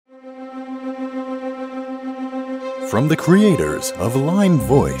From the creators of Lyme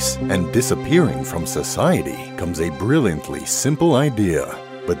Voice and Disappearing from Society comes a brilliantly simple idea,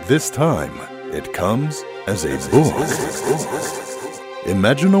 but this time it comes as a book.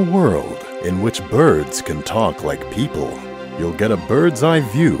 Imagine a world in which birds can talk like people. You'll get a bird's eye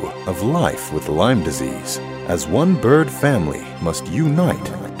view of life with Lyme disease, as one bird family must unite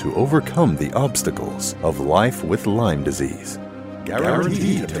to overcome the obstacles of life with Lyme disease.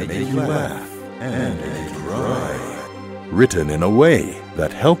 Guaranteed to make you laugh and cry. Written in a way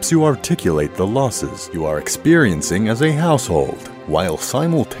that helps you articulate the losses you are experiencing as a household, while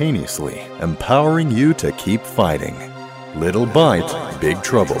simultaneously empowering you to keep fighting. Little Bite, Big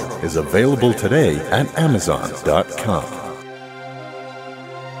Trouble is available today at Amazon.com.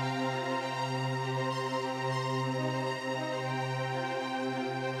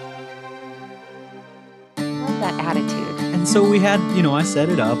 That attitude. And so we had, I set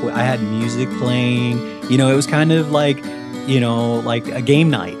it up. I had music playing. It was kind of like, like a game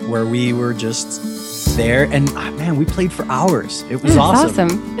night where we were just there. And man, we played for hours. It was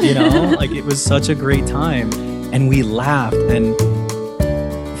awesome. It was such a great time. And we laughed. And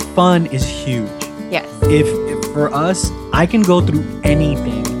fun is huge. Yes. If for us, I can go through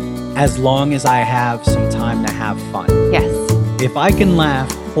anything as long as I have some time to have fun. Yes. If I can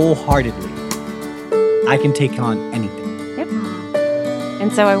laugh wholeheartedly, I can take on anything. Yep.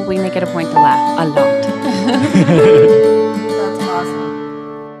 And so we make it a point to laugh a lot. That's awesome.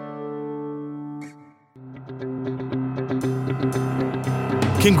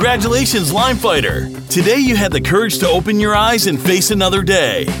 Congratulations, Lyme Fighter! Today you had the courage to open your eyes and face another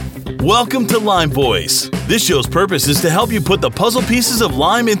day. Welcome to Lyme Voice. This show's purpose is to help you put the puzzle pieces of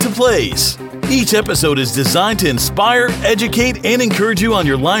Lyme into place. Each episode is designed to inspire, educate, and encourage you on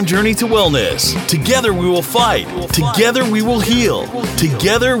your Lyme journey to wellness. Together we will fight. Together we will heal.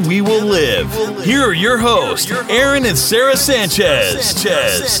 Together we will live. Here are your hosts, Aaron and Sarah Sanchez.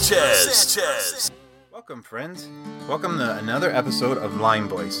 Welcome, friends. Welcome to another episode of Lyme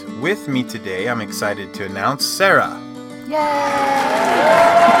Voice. With me today, I'm excited to announce Sarah. Yay! You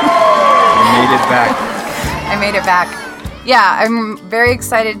made it back. I made it back. Yeah, I'm very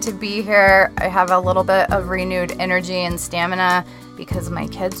excited to be here. I have a little bit of renewed energy and stamina because my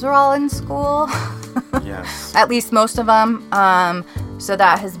kids are all in school. Yes. At least most of them. So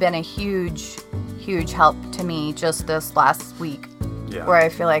that has been a huge, huge help to me just this last week. Yeah. Where I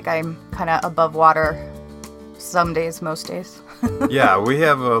feel like I'm kind of above water some days, most days. Yeah, we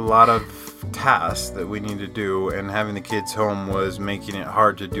have a lot of tasks that we need to do, and having the kids home was making it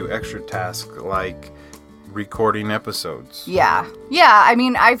hard to do extra tasks like recording episodes. Yeah. I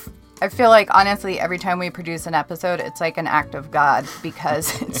mean, I feel like, honestly, every time we produce an episode, it's like an act of God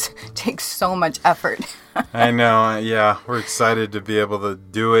because it takes so much effort. I know, yeah. We're excited to be able to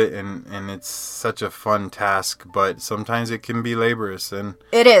do it, and it's such a fun task, but sometimes it can be laborious. And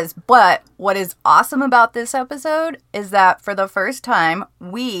it is, but what is awesome about this episode is that for the first time,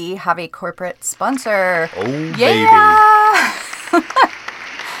 we have a corporate sponsor. oh, Yeah! baby.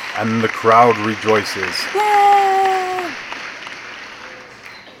 And the crowd rejoices. Yay!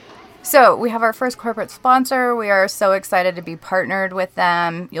 So we have our first corporate sponsor. We are so excited to be partnered with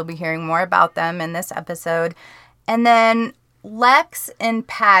them. You'll be hearing more about them in this episode. And then Lex and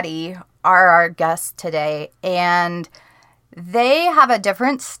Patty are our guests today. And they have a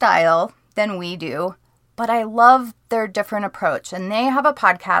different style than we do, but I love their different approach. And they have a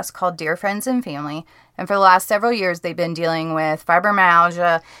podcast called Dear Friends and Family. And for the last several years, they've been dealing with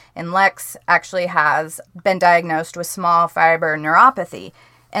fibromyalgia. And Lex actually has been diagnosed with small fiber neuropathy.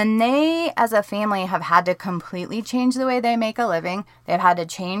 And they, as a family, have had to completely change the way they make a living. They've had to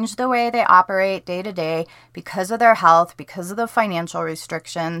change the way they operate day to day because of their health, because of the financial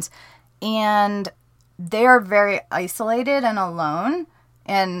restrictions. And they are very isolated and alone.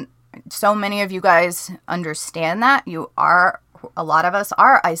 And so many of you guys understand that. A lot of us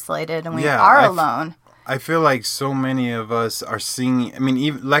are isolated and we are alone. I feel like so many of us are singing. I mean,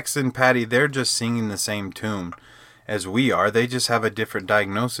 even Lex and Patty, they're just singing the same tune as we are. They just have a different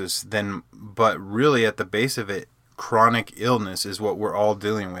diagnosis but really at the base of it, chronic illness is what we're all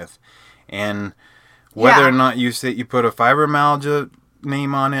dealing with. And whether or not you put a fibromyalgia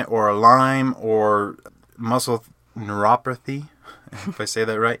name on it, or a Lyme, or muscle neuropathy, if I say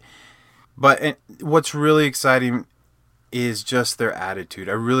that right. But what's really exciting is just their attitude.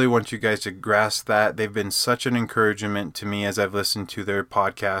 I really want you guys to grasp that. They've been such an encouragement to me as I've listened to their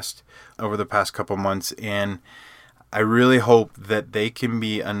podcast over the past couple months, and I really hope that they can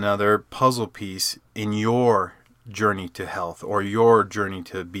be another puzzle piece in your journey to health or your journey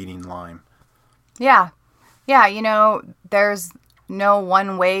to beating Lyme. Yeah. Yeah, there's no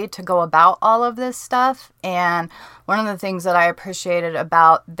one way to go about all of this stuff. And one of the things that I appreciated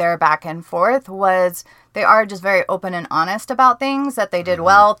about their back and forth was they are just very open and honest about things that they did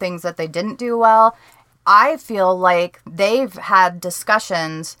well, things that they didn't do well. I feel like they've had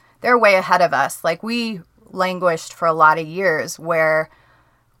discussions, they're way ahead of us. Like, we languished for a lot of years where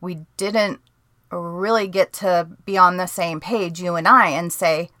we didn't really get to be on the same page, you and I, and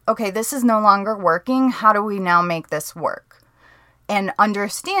say, okay, this is no longer working. How do we now make this work? And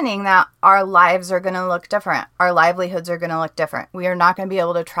understanding that our lives are going to look different. Our livelihoods are going to look different. We are not going to be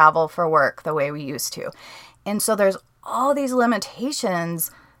able to travel for work the way we used to. And so there's all these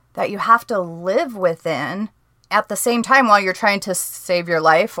limitations that you have to live within at the same time while you're trying to save your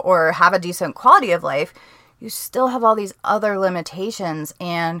life or have a decent quality of life. You still have all these other limitations,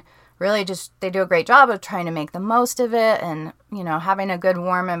 and really just they do a great job of trying to make the most of it and, you know, having a good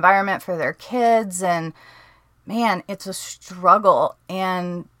warm environment for their kids. And man, it's a struggle,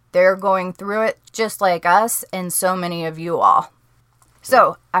 and they're going through it just like us and so many of you all.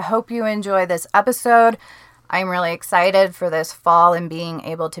 So I hope you enjoy this episode. I'm really excited for this fall and being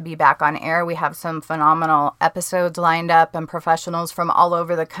able to be back on air. We have some phenomenal episodes lined up and professionals from all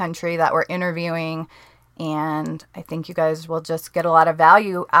over the country that we're interviewing. And I think you guys will just get a lot of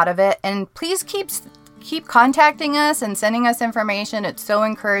value out of it. And please keep contacting us and sending us information. It's so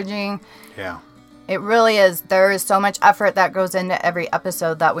encouraging. Yeah. It really is. There is so much effort that goes into every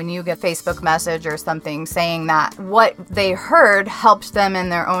episode that when you get a Facebook message or something saying that what they heard helped them in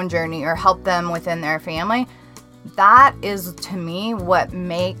their own journey or helped them within their family, that is, to me, what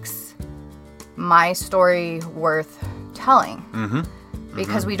makes my story worth telling.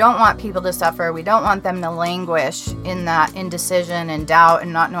 Because we don't want people to suffer. We don't want them to languish in that indecision and doubt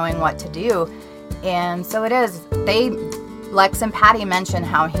and not knowing what to do. And so it is. Lex and Patty mention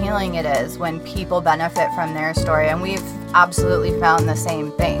how healing it is when people benefit from their story. And we've absolutely found the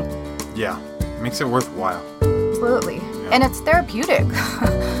same thing. Yeah. Makes it worthwhile. Absolutely. Yeah. And it's therapeutic.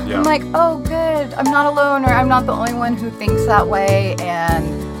 Yeah. I'm like, oh, good. I'm not alone, or I'm not the only one who thinks that way. And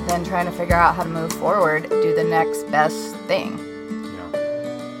then trying to figure out how to move forward, do the next best thing.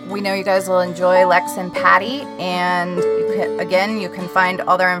 We know you guys will enjoy Lex and Patty, and you can find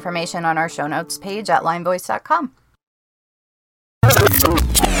all their information on our show notes page at limevoice.com.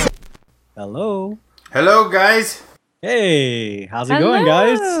 Hello. Hello, guys. Hey, how's it going,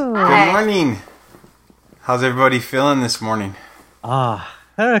 guys? Good morning. How's everybody feeling this morning? Kind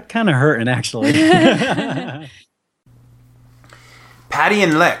of hurting, actually. Patty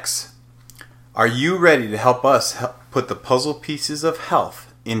and Lex, are you ready to help us put the puzzle pieces of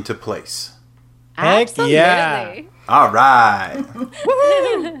health into place? Heck Absolutely. yeah. All right.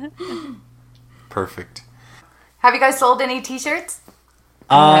 Perfect. Have you guys sold any t-shirts?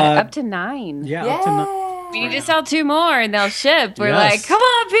 Up to 9. Yeah, up to We need to sell 2 more and they'll ship. We're Yes. like, come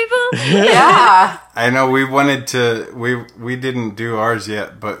on, people. Yeah. I know we wanted to, we didn't do ours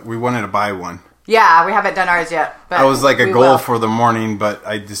yet, but we wanted to buy one. Yeah, we haven't done ours yet. But That was like a we goal will. for the morning, but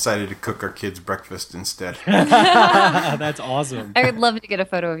I decided to cook our kids breakfast instead. That's awesome. I would love to get a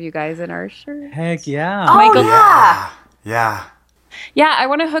photo of you guys in our shirt. Heck yeah. Oh, Michael. yeah. Yeah. Yeah, I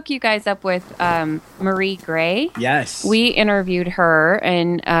want to hook you guys up with Marie Gray. Yes. We interviewed her,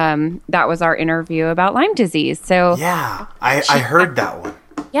 and that was our interview about Lyme disease. So Yeah. I heard that one.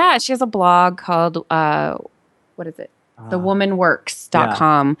 yeah, she has a blog called, what is it?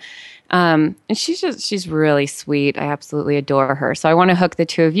 TheWomanWorks.com. And she's really sweet. I absolutely adore her. So I want to hook the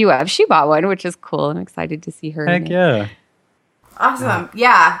two of you up. She bought one, which is cool. I'm excited to see her. Heck yeah. Awesome.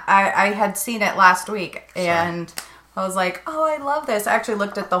 Yeah, I had seen it last week, and I was like, oh, I love this. I actually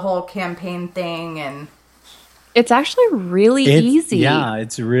looked at the whole campaign thing, and It's actually really easy. Yeah,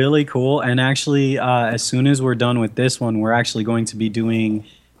 it's really cool. And actually, as soon as we're done with this one, we're actually going to be doing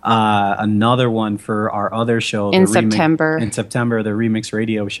another one for our other show. In the September. In September, the Remix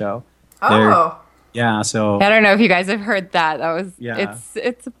Radio Show. oh, Yeah, so... I don't know if you guys have heard that. That was Yeah.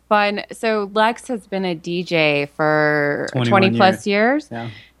 It's fun. So Lex has been a DJ for 21 20 plus years. Yeah.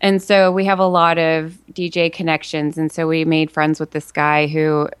 And so we have a lot of DJ connections. And so we made friends with this guy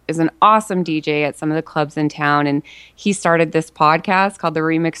who is an awesome DJ at some of the clubs in town. And he started this podcast called the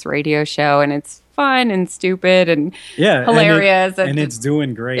Remix Radio Show. And it's fun and stupid and hilarious. And it's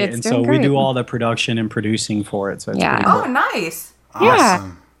doing great. It's and doing so we do great. all the production and producing for it. So it's Yeah. pretty cool. oh, nice. Yeah.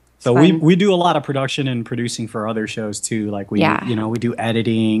 Awesome. So fun. we do a lot of production and producing for other shows too. Like we do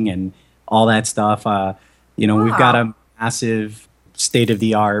editing and all that stuff. We've got a massive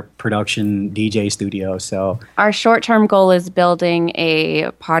state-of-the-art production DJ studio. So Our short-term goal is building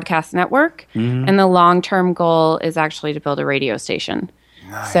a podcast network. And the long-term goal is actually to build a radio station.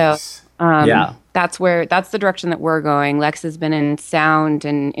 Nice. So That's the direction that we're going. Lex has been in sound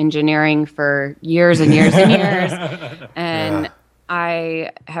and engineering for years and years and years. And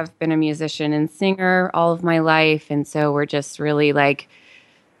I have been a musician and singer all of my life. And so we're just really like,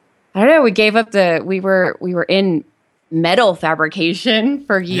 I don't know, we gave up we were in metal fabrication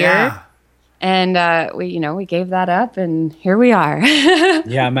for years. Yeah. And we gave that up, and here we are.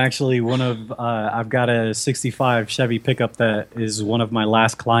 Yeah, I'm actually I've got a 65 Chevy pickup that is one of my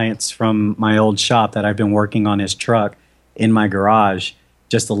last clients from my old shop that I've been working on his truck in my garage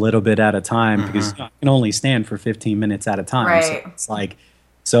just a little bit at a time because I can only stand for 15 minutes at a time. Right. So it's like,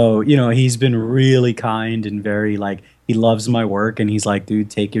 he's been really kind and very like, he loves my work, and he's like, dude,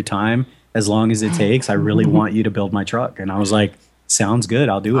 take your time as long as it takes. I really want you to build my truck. And I was like, sounds good.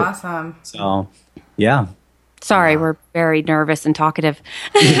 I'll do it. Awesome. So, yeah. Sorry, we're very nervous and talkative.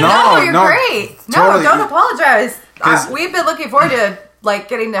 No, you're great. Totally. No, don't apologize. We've been looking forward to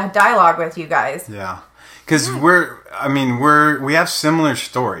getting to dialogue with you guys. Yeah, because we have similar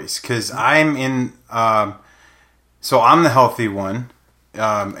stories. Because I'm in, so I'm the healthy one,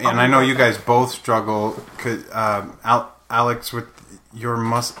 and I know you guys both struggle. Cause Alex with your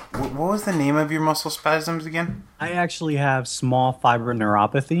muscle. What was the name of your muscle spasms again? I actually have small fiber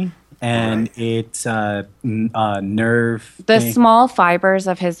neuropathy, and it's nerve. The small fibers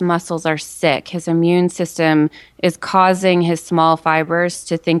of his muscles are sick. His immune system is causing his small fibers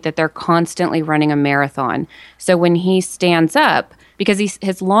to think that they're constantly running a marathon. So when he stands up, because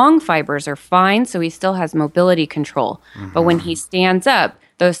his long fibers are fine, so he still has mobility control. But when he stands up,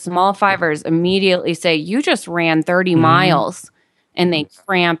 those small fibers immediately say, "You just ran 30 miles." And they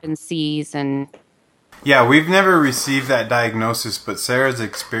cramp and seize and... Yeah, we've never received that diagnosis, but Sarah's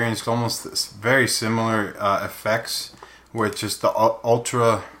experienced almost very similar effects with just the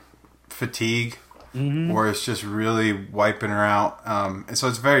ultra fatigue, where it's just really wiping her out. And so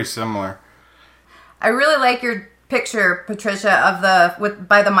it's very similar. I really like your picture, Patricia,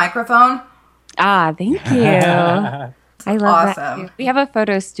 by the microphone. Ah, thank you. I love that too. We have a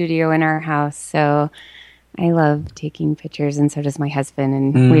photo studio in our house, so... I love taking pictures, and so does my husband,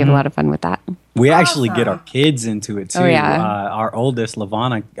 and we have a lot of fun with that. We actually get our kids into it, too. Oh, yeah. Our oldest,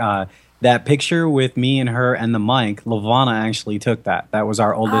 Lavana, that picture with me and her and the mic, Lavana actually took that. That was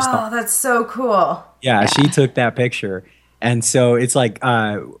our oldest. Oh, that's so cool. Yeah, she took that picture. And so it's like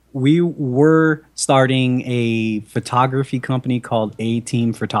we were starting a photography company called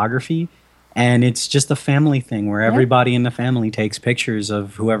A-Team Photography. And it's just a family thing where everybody in the family takes pictures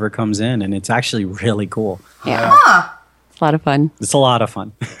of whoever comes in, and it's actually really cool. Yeah. It's a lot of fun. It's a lot of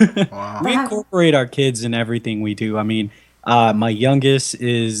fun. Wow. We incorporate our kids in everything we do. I mean, my youngest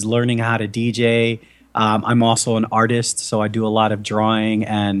is learning how to DJ. I'm also an artist, so I do a lot of drawing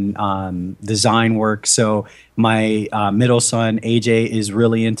and design work. So my middle son, AJ, is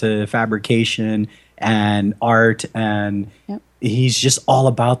really into fabrication and art, and he's just all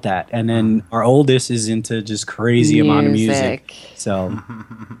about that. And then our oldest is into just crazy amount of music. So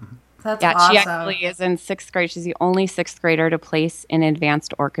that's awesome. She actually is in 6th grade. She's the only 6th grader to place in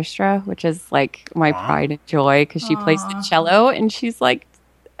advanced orchestra, which is like my pride and joy, because she plays the cello, and she's like,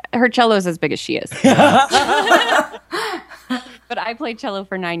 her cello is as big as she is. But I played cello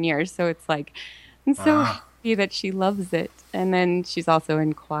for 9 years, so it's like, I'm so happy that she loves it. And then she's also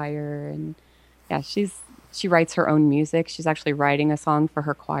in choir, and she writes her own music. She's actually writing a song for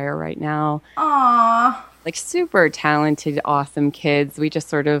her choir right now. Aww. Like super talented, awesome kids. We just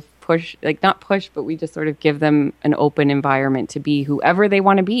sort of but we just sort of give them an open environment to be whoever they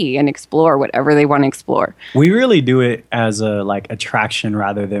want to be and explore whatever they want to explore. We really do it as a attraction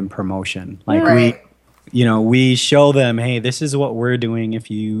rather than promotion. We show them, hey, this is what we're doing.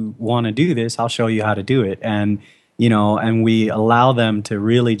 If you want to do this, I'll show you how to do it. And and we allow them to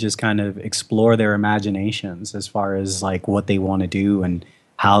really just kind of explore their imaginations as far as what they want to do and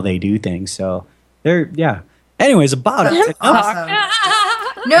how they do things. So anyways, about it. Awesome.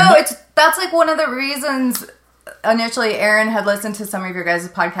 No, that's one of the reasons initially Aaron had listened to some of your guys'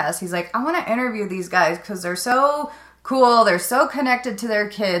 podcasts. He's like, I want to interview these guys because they're so cool. They're so connected to their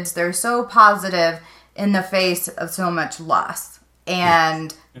kids. They're so positive in the face of so much loss.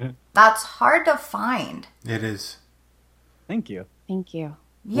 And that's hard to find. It is. Thank you. Thank you.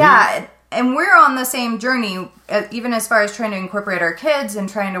 Yeah, and we're on the same journey, even as far as trying to incorporate our kids and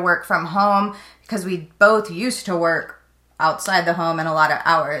trying to work from home, because we both used to work outside the home in a lot of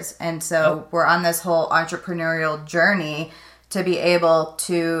hours. And so we're on this whole entrepreneurial journey to be able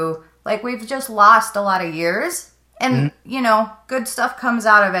to, we've just lost a lot of years. And, good stuff comes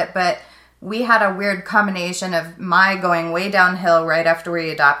out of it, but we had a weird combination of my going way downhill right after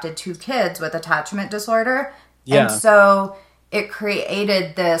we adopted 2 kids with attachment disorder. Yeah. And so it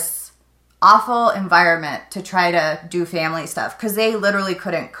created this awful environment to try to do family stuff because they literally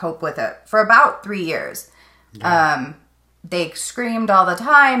couldn't cope with it for about 3 years. They screamed all the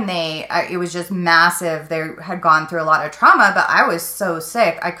time. It was just massive. They had gone through a lot of trauma, but I was so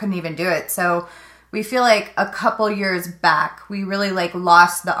sick I couldn't even do it. So we feel like a couple years back, we really like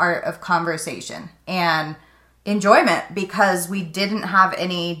lost the art of conversation and enjoyment because we didn't have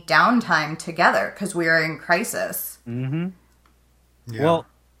any downtime together because we were in crisis. Mm-hmm. Yeah. Well,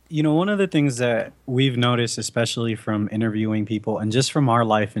 you know, one of the things that we've noticed, especially from interviewing people and just from our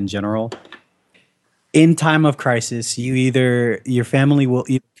life in general, in time of crisis, your family will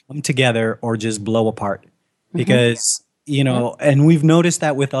either come together or just blow apart because, you know, and we've noticed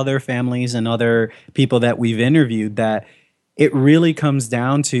that with other families and other people that we've interviewed, that it really comes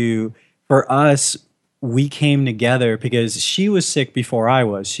down to, for us, we came together because she was sick before I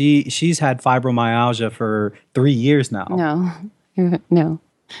was. She's had fibromyalgia for 3 years now. No,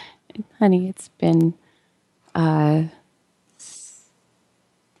 honey, it's been,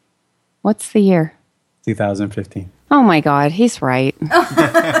 what's the year? 2015. Oh my God, he's right.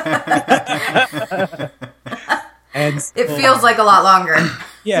 And it feels like a lot longer.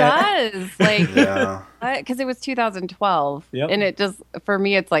 Yeah, it does. Like, because it was 2012, and it just, for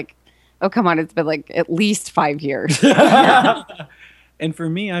me, it's like, oh come on, it's been like at least 5 years. And for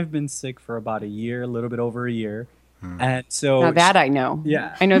me, I've been sick for about a year, a little bit over a year. And so now that I know.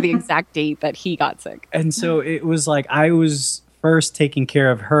 Yeah. I know the exact date that he got sick. And so it was like I was first taking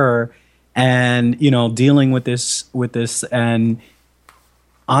care of her and, you know, dealing with this. And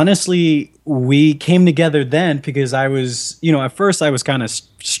honestly, we came together then because I was, you know, at first I was kind of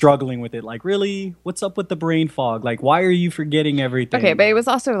struggling with it. Like, really? What's up with the brain fog? Like, why are you forgetting everything? Okay, but it was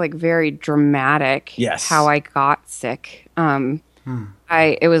also like very dramatic how I got sick.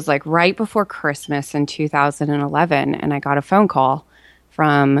 It was like right before Christmas in 2011, and I got a phone call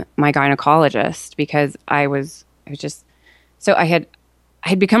from my gynecologist because I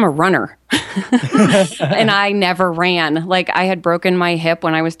had become a runner and I never ran. Like, I had broken my hip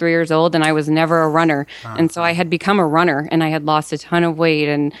when I was 3 years old and I was never a runner. And so I had become a runner and I had lost a ton of weight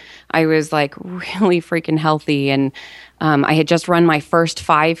and I was like really freaking healthy. And I had just run my first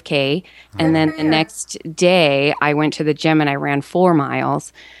 5K. And then the next day I went to the gym and I ran 4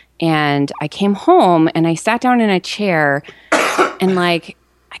 miles. And I came home and I sat down in a chair and like,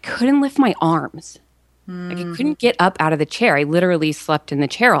 I couldn't lift my arms. Like, I couldn't get up out of the chair. I literally slept in the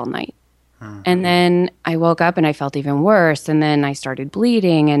chair all night. And then I woke up and I felt even worse. And then I started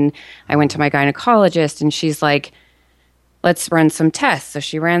bleeding and I went to my gynecologist and she's like, let's run some tests. So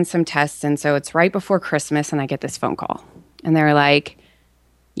she ran some tests. And so it's right before Christmas and I get this phone call. And they're like,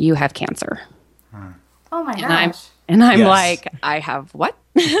 you have cancer. Oh my gosh. And I'm like, I have what?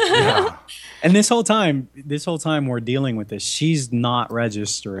 And this whole time we're dealing with this, she's not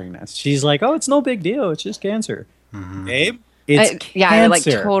registering this. She's like, oh, it's no big deal. It's just cancer. Babe, it's cancer. Yeah, I like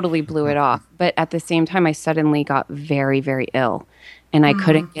totally blew it off. But at the same time, I suddenly got very, very ill. And I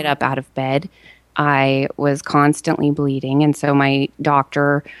couldn't get up out of bed. I was constantly bleeding. And so my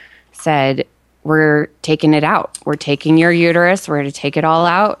doctor said, we're taking it out. We're taking your uterus. We're going to take it all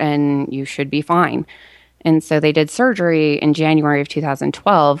out and you should be fine. And so they did surgery in January of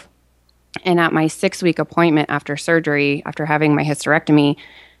 2012. And at my 6-week appointment after surgery, after having my hysterectomy,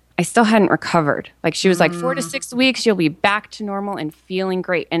 I still hadn't recovered. Like, she was like, 4 to 6 weeks, you'll be back to normal and feeling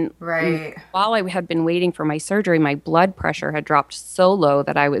great. And while I had been waiting for my surgery, my blood pressure had dropped so low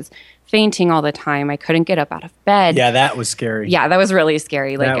that I was fainting all the time. I couldn't get up out of bed. Yeah, that was scary. Yeah, that was really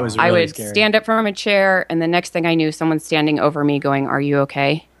scary. Like, that was really I would scary. stand up from a chair, and the next thing I knew, someone's standing over me going, are you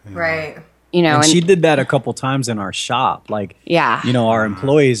okay? Right. You know, and she did that a couple times in our shop. Like, you know, our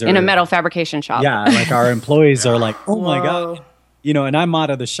employees are in a metal fabrication shop. Yeah, like our employees are like, oh my God. You know, and I'm out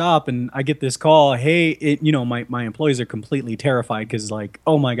of the shop and I get this call. Hey, you know, my employees are completely terrified because, like,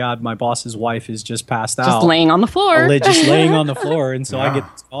 oh my God, my boss's wife is just passed out. Just laying on the floor. Just laying on the floor. And so I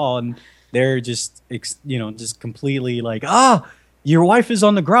get this call and they're just, you know, just completely like, your wife is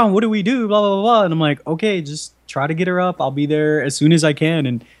on the ground. What do we do? Blah, blah, blah, blah. And I'm like, okay, just try to get her up. I'll be there as soon as I can.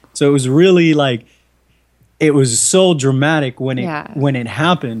 And so it was really like, it was so dramatic when it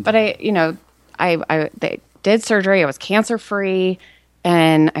happened. But they did surgery. I was cancer free,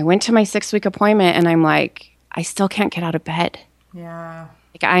 and I went to my 6-week appointment, and I'm like, I still can't get out of bed. Yeah,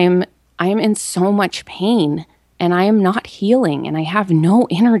 like I am in so much pain, and I am not healing, and I have no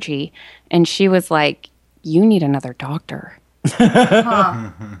energy. And she was like, you need another doctor.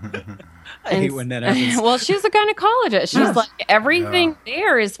 I hate when that happens. Well, she's a gynecologist. She's like, everything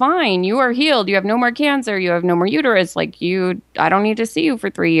there is fine. You are healed. You have no more cancer. You have no more uterus. Like, I don't need to see you for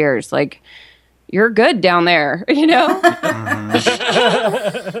 3 years. Like, you're good down there, you know?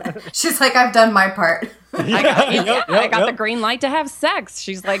 She's like, I've done my part. I got the green light to have sex.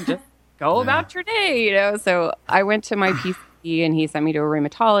 She's like, just go about your day, you know? So I went to my PCP and he sent me to a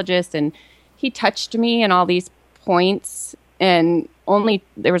rheumatologist and he touched me in all these points and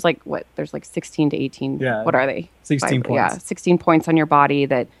there's like 16 to 18. Yeah. What are they? 16 points. Yeah, 16 points on your body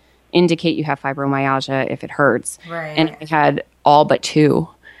that indicate you have fibromyalgia if it hurts. Right. And I had all but 2.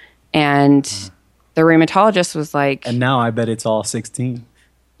 And the rheumatologist was like... And now I bet it's all 16.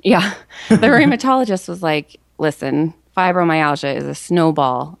 Yeah. The rheumatologist was like, listen, fibromyalgia is a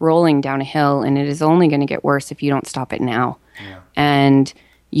snowball rolling down a hill, and it is only going to get worse if you don't stop it now. Yeah. And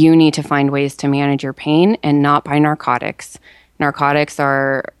you need to find ways to manage your pain and not by narcotics. Narcotics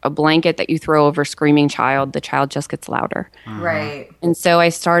are a blanket that you throw over a screaming child. The child just gets louder. Right. And so I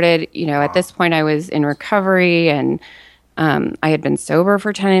started, at this point I was in recovery and I had been sober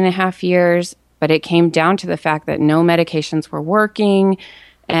for 10 and a half years, but it came down to the fact that no medications were working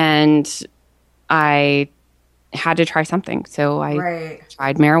and I had to try something. So I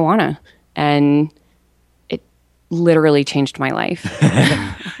tried marijuana and it literally changed my life.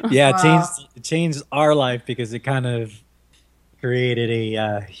 Yeah, it changed our life because it kind of created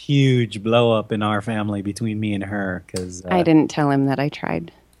a huge blow up in our family between me and her. Because I didn't tell him that I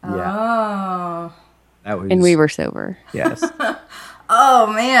tried. Yeah. Oh. And we were sober. Yes. Oh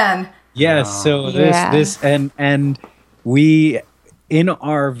man. Yes. So this and we in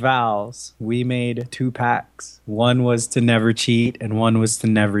our vows we made 2 pacts. One was to never cheat, and one was to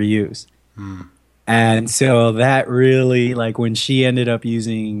never use. And so that really, like, when she ended up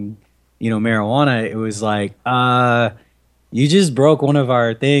using, marijuana, it was like, you just broke one of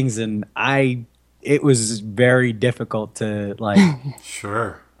our things, and it was very difficult to, like...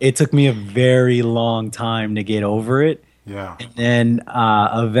 Sure. It took me a very long time to get over it. Yeah. And then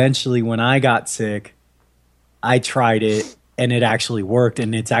eventually when I got sick, I tried it, and it actually worked,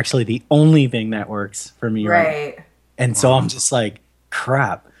 and it's actually the only thing that works for me right now. And so I'm just like,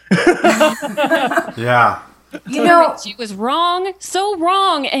 crap. Yeah. She was wrong, so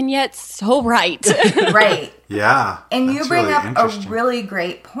wrong, and yet so right. Right. Yeah. And you bring up a really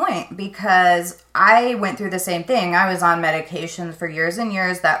great point because I went through the same thing. I was on medications for years and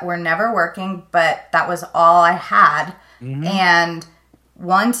years that were never working, but that was all I had. Mm-hmm. And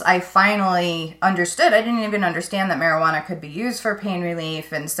once I finally understood, I didn't even understand that marijuana could be used for pain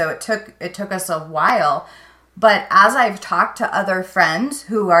relief. And so it took us a while. But as I've talked to other friends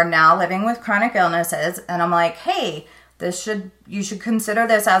who are now living with chronic illnesses, and I'm like, hey, you should consider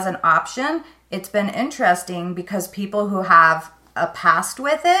this as an option. It's been interesting because people who have a past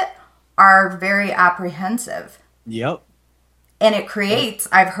with it are very apprehensive. Yep. And it creates,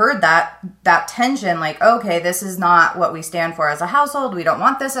 I've heard that tension, like, okay, this is not what we stand for as a household. We don't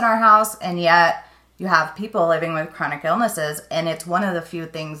want this in our house. And yet you have people living with chronic illnesses, and it's one of the few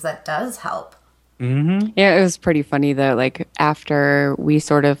things that does help. Mm-hmm. Yeah, it was pretty funny though. Like after we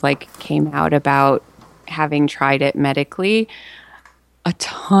sort of like came out about having tried it medically, a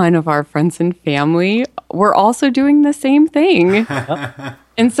ton of our friends and family were also doing the same thing.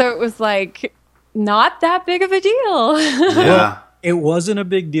 And so it was like not that big of a deal. Yeah. It wasn't a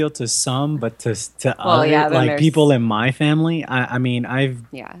big deal to some, but to other, like people in my family, I mean,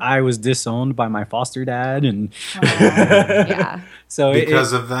 I was disowned by my foster dad, and so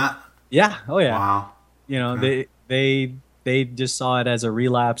because of that. Yeah. Oh yeah. Wow. They just saw it as a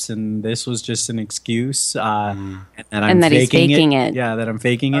relapse, and this was just an excuse. And that he's faking it. Yeah, that I'm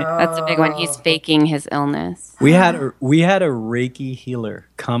faking it. That's a big one. He's faking his illness. We had a Reiki healer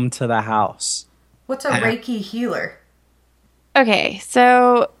come to the house. What's a Reiki healer? Okay,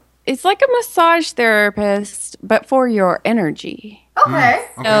 so it's like a massage therapist, but for your energy. Okay.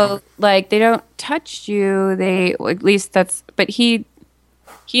 So like they don't touch you. But he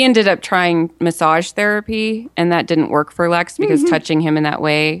ended up trying massage therapy, and that didn't work for Lex because touching him in that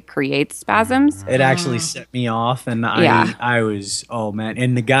way creates spasms. It actually set me off, and I was, oh man.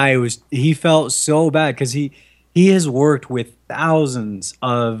 And the guy he felt so bad because he has worked with thousands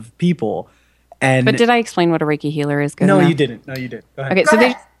of people. But did I explain what a Reiki healer is? No, you didn't. No, you didn't. Go ahead. Okay,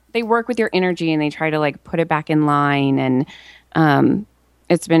 so they work with your energy, and they try to like put it back in line, and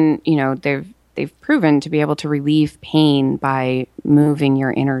it's been, they've proven to be able to relieve pain by moving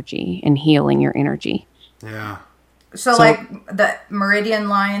your energy and healing your energy. Yeah. So like the meridian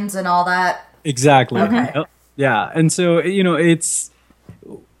lines and all that? Exactly. Okay. Yep. Yeah. And so,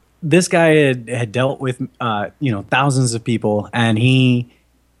 this guy had dealt with, thousands of people, and he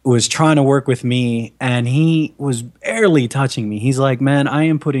was trying to work with me, and he was barely touching me. He's like, man, I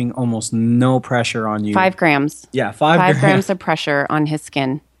am putting almost no pressure on you. 5 grams. Yeah, 5 grams. 5 grams of pressure on his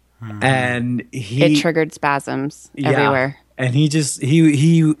skin. And It triggered spasms everywhere. And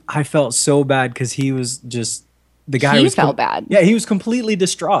he I felt so bad because he was just the guy. He felt bad. Yeah, he was completely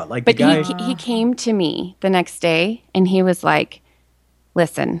distraught. Like, But the guy. he came to me the next day and he was like,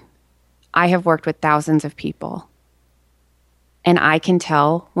 listen, I have worked with thousands of people and I can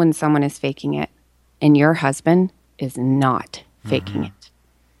tell when someone is faking it, and your husband is not faking it.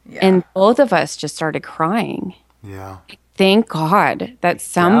 Yeah. And both of us just started crying. Yeah. Thank God that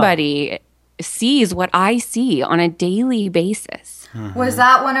somebody sees what I see on a daily basis. Was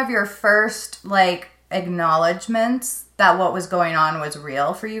that one of your first, like, acknowledgments that what was going on was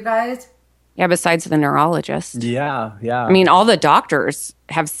real for you guys? Yeah, besides the neurologist. Yeah. I mean, all the doctors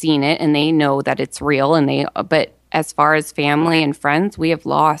have seen it and they know that it's real, but as far as family and friends, we have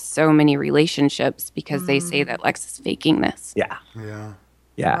lost so many relationships because they say that Lex is faking this. Yeah. Yeah.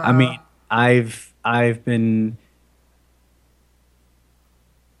 Yeah. I mean, I've been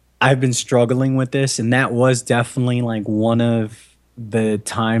struggling with this, and that was definitely like one of the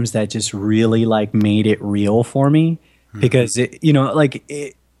times that just really like made it real for me, because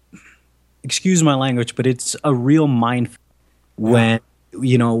excuse my language, but it's a real mind when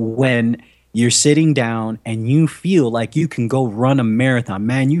you're sitting down and you feel like you can go run a marathon,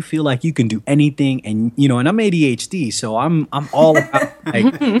 man. You feel like you can do anything, and and I'm ADHD, so I'm all about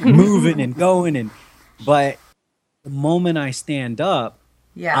like moving and going, but the moment I stand up,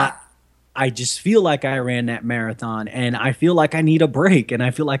 I just feel like I ran that marathon, and I feel like I need a break, and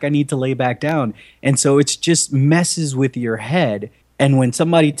I feel like I need to lay back down, and so it's just messes with your head. And when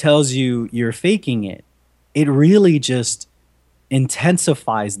somebody tells you you're faking it, it really just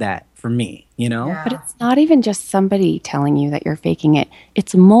intensifies that for me, Yeah. But it's not even just somebody telling you that you're faking it.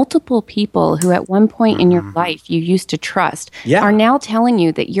 It's multiple people who at one point in your life you used to trust are now telling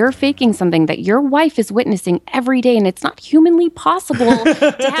you that you're faking something that your wife is witnessing every day. And it's not humanly possible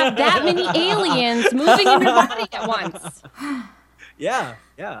to have that many aliens moving in your body at once. Yeah.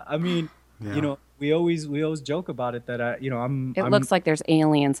 I mean, we always joke about it that It looks like there's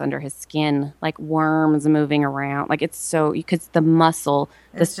aliens under his skin, like worms moving around. Like it's so, because the muscle,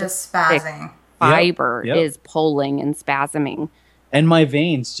 It's just spazzing. fiber Yep. is pulling and spasming. and my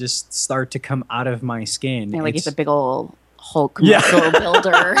veins just start to come out of my skin. Like he's a big old Hulk Yeah. muscle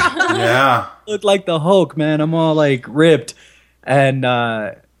builder. Yeah. Look like the Hulk, man. I'm all like ripped. And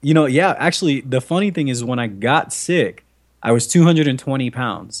actually the funny thing is when I got sick, I was 220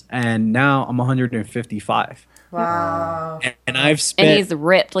 pounds and now I'm 155. Wow. And I've spent And he's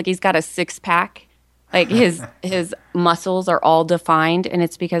ripped. Like he's got a six pack. Like his muscles are all defined, and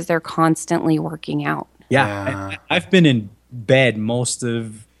it's because they're constantly working out. Yeah. I've been in bed most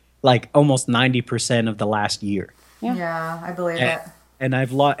of almost 90% of the last year. Yeah, I believe it. And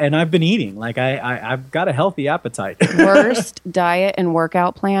I've been eating. Like I've got a healthy appetite. Worst diet and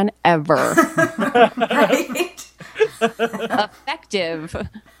workout plan ever. Right? Effective,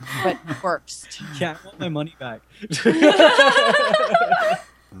 but worst. Yeah, I want my money back.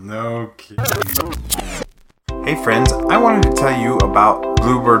 No kidding. Hey friends, I wanted to tell you about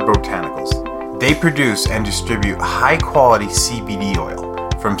Bluebird Botanicals. They produce and distribute high quality CBD oil.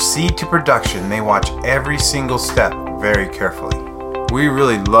 From seed to production, they watch every single step very carefully. We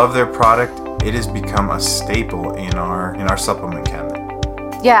really love their product. It has become a staple in our supplement cabinet.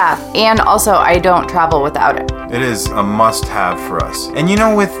 Yeah, and also I don't travel without it. It is a must-have for us. And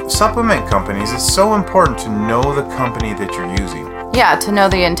with supplement companies, it's so important to know the company that you're using. Yeah, to know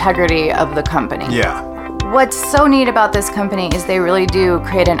the integrity of the company. Yeah. What's so neat about this company is they really do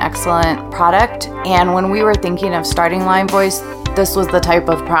create an excellent product. And when we were thinking of starting Lime Voice, this was the type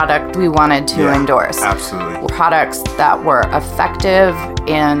of product we wanted to endorse. Absolutely. Products that were effective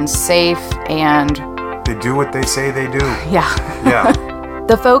and safe and... They do what they say they do. Yeah. Yeah.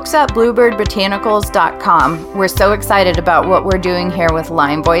 The folks at BluebirdBotanicals.com were so excited about what we're doing here with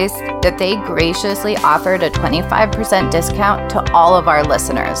Lime Voice that they graciously offered a 25% discount to all of our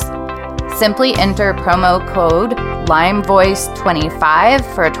listeners. Simply enter promo code LimeVoice25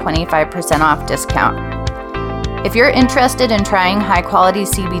 for a 25% off discount. If you're interested in trying high-quality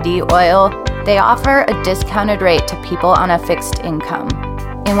CBD oil, they offer a discounted rate to people on a fixed income.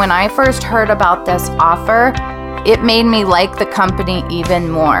 And when I first heard about this offer, it made me like the company even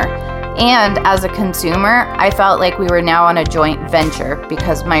more. And as a consumer, I felt like we were now on a joint venture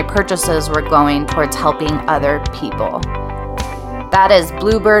because my purchases were going towards helping other people. That is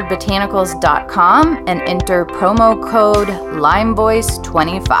bluebirdbotanicals.com and enter promo code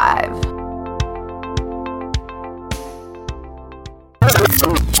LimeVoice25.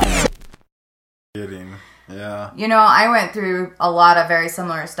 Kidding. Yeah. I went through a lot of very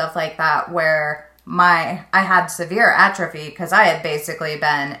similar stuff like that where I had severe atrophy because I had basically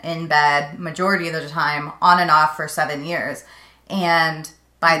been in bed majority of the time, on and off for 7 years. And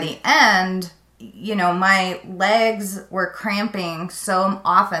by the end, you know, my legs were cramping so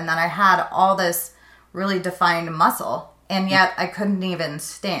often that I had all this really defined muscle, and yet I couldn't even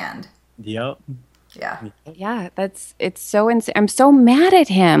stand. Yep. Yeah. Yeah, it's so insane. I'm so mad at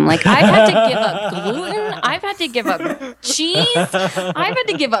him. Like, I've had to give up gluten. I've had to give up cheese. I've had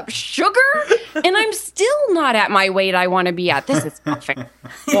to give up sugar. And I'm still not at my weight I want to be at. This is perfect.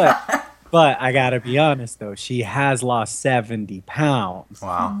 But I gotta be honest though, she has lost 70 pounds.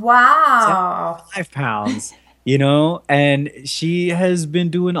 Wow. Wow. 5 pounds, you know, and she has been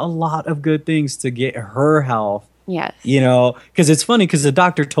doing a lot of good things to get her health. Yes. You know, because it's funny because the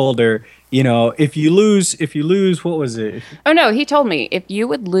doctor told her, you know, if you lose, what was it? Oh, no, he told me if you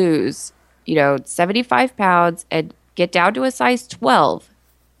would lose, you know, 75 pounds and get down to a size 12,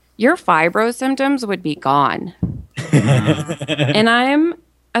 your fibro symptoms would be gone. And I'm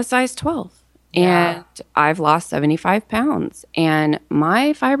a size 12. And I've lost 75 pounds. And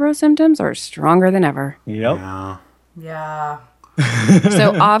my fibro symptoms are stronger than ever. Yep. Yeah. Yeah.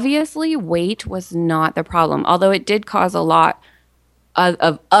 So obviously weight was not the problem, although it did cause a lot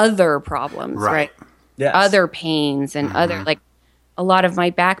of other problems, right? Yes. Other pains and other, like, a lot of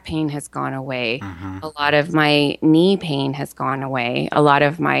my back pain has gone away. A lot of my knee pain has gone away. A lot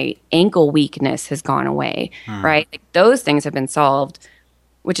of my ankle weakness has gone away, right? Like, those things have been solved,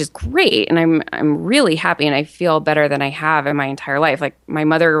 which is great. And I'm really happy, and I feel better than I have in my entire life. Like, my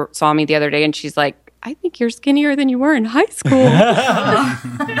mother saw me the other day and she's like, I think you're skinnier than you were in high school.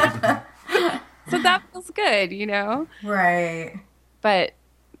 So that feels good, you know? Right. But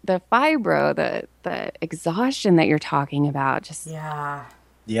the fibro, the exhaustion that you're talking about, just Yeah.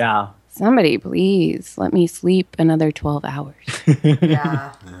 Yeah. somebody please let me sleep another 12 hours.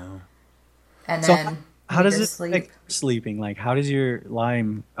 Yeah. And So then how does you it just sleep. affect sleeping? Like, how does your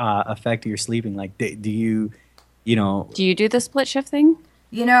Lyme affect your sleeping? Like, do you, you know? Do you do the split shift thing?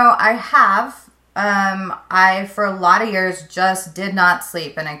 You know, I have. I, for a lot of years, just did not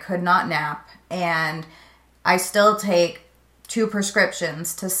sleep and I could not nap. And I still take 2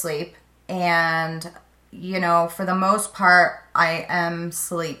 prescriptions to sleep. And, you know, for the most part, I am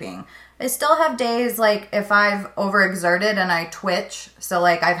sleeping. I still have days, like, if I've overexerted and I twitch. So,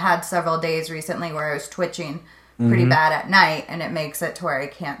 like, I've had several days recently where I was twitching pretty bad at night, and it makes it to where I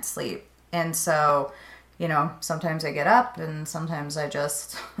can't sleep. And so, you know, sometimes I get up and sometimes I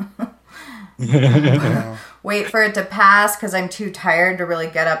just wait for it to pass because I'm too tired to really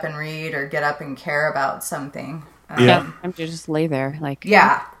get up and read or get up and care about something. I'm just lay there like,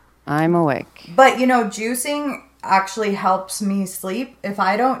 Yeah. I'm awake. But, you know, juicing actually helps me sleep. If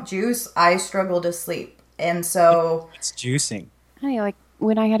I don't juice, I struggle to sleep. And so, It's juicing. Honey, like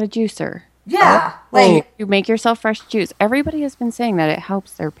when I had a juicer. yeah, like You make yourself fresh juice. Everybody has been saying that it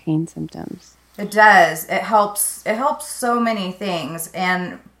helps their pain symptoms. it does. It helps so many things.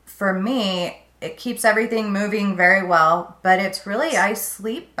 And for me, it keeps everything moving very well, but it's really, I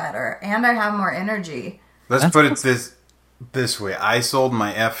sleep better and I have more energy. Let's put it this way. I sold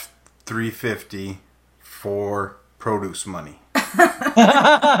my F-350 for produce money.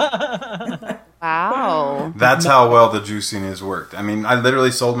 Wow. That's how well the juicing has worked. I mean, I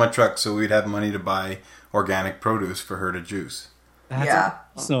literally sold my truck so we'd have money to buy organic produce for her to juice. That's Yeah.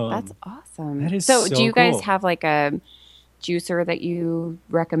 awesome. That's awesome. That is so so do you guys cool. have like a juicer that you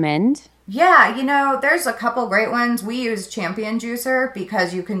recommend? Yeah, you know, there's a couple great ones. We use Champion Juicer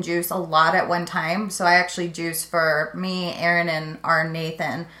because you can juice a lot at one time. So I actually juice for me, Aaron, and our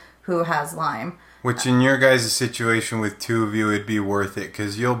Nathan, who has Lyme. Which in your guys' situation with 2 of you, it'd be worth it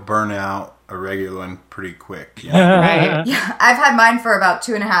because you'll burn out a regular one pretty quick. Right. Yeah, I've had mine for about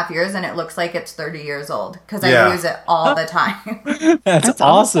 2.5 years, and it looks like it's 30 years old because Yeah. I use it all the time. That's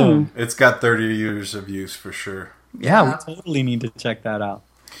awesome. It's got 30 years of use for sure. Yeah, Yeah. we totally need to check that out.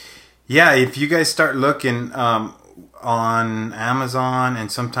 Yeah, if you guys start looking on Amazon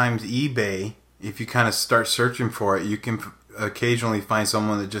and sometimes eBay, if you kind of start searching for it, you can occasionally find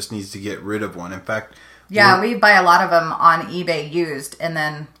someone that just needs to get rid of one. In fact, Yeah, we buy a lot of them on eBay used and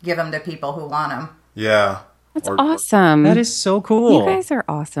then give them to people who want them. yeah. That's awesome. That is so cool. You guys are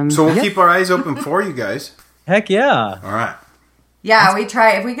awesome. So we'll keep our eyes open for you guys. Heck yeah. All right. Yeah, we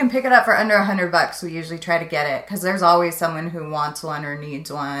try. If we can pick it up for under $100, we usually try to get it because there's always someone who wants one or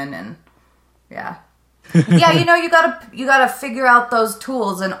needs one, and yeah, yeah. You know, you gotta figure out those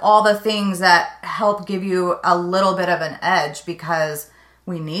tools and all the things that help give you a little bit of an edge because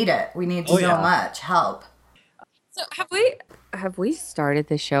we need it. We need so yeah. much help. So have we have we started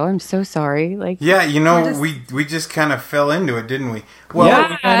the show? I'm so sorry. Like, Yeah, we just kind of fell into it, didn't we? Well, yeah,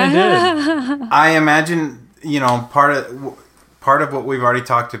 we kind of did. I imagine, part of what we've already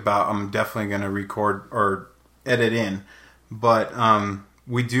talked about, I'm definitely going to record or edit in. But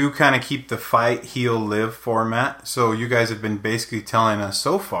we do kind of keep the fight, heal, live format. So you guys have been basically telling us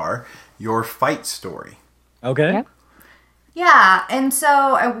so far your fight story. Okay. Yep. Yeah, and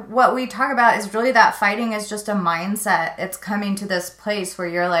so what we talk about is really that fighting is just a mindset. It's coming to this place where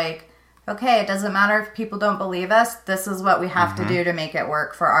you're like, okay, it doesn't matter if people don't believe us. This is what we have to do to make it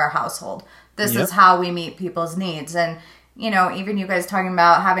work for our household. This is how we meet people's needs. And, even you guys talking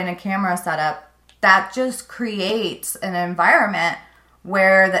about having a camera set up, that just creates an environment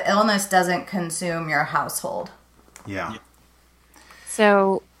where the illness doesn't consume your household. Yeah.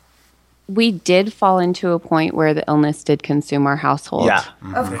 So we did fall into a point where the illness did consume our household. Yeah.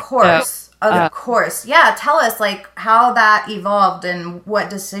 Of course. Of course. Yeah, tell us how that evolved and what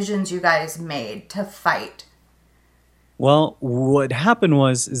decisions you guys made to fight. Well, what happened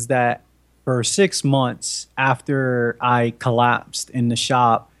is that for 6 months after I collapsed in the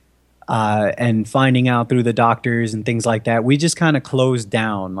shop, and finding out through the doctors and things like that, we just kind of closed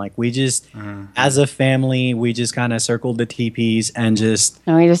down. Like we just, as a family, we just kind of circled the teepees and just.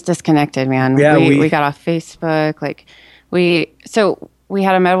 And we just disconnected, man. Yeah, we got off Facebook. We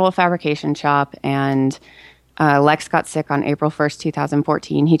had a metal fabrication shop, and Lex got sick on April 1st,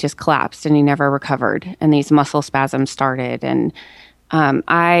 2014. He just collapsed and he never recovered. And these muscle spasms started. And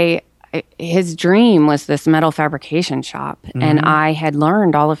his dream was this metal fabrication shop, and I had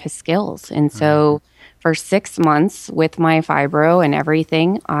learned all of his skills. And so for 6 months with my fibro and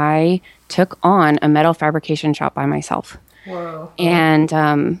everything, I took on a metal fabrication shop by myself. Whoa. And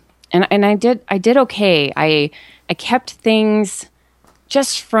I did okay. I kept things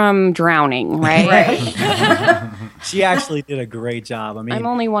just from drowning, right? She actually did a great job. I mean, I'm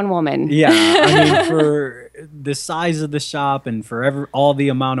only one woman. Yeah, I mean, for the size of the shop and for all the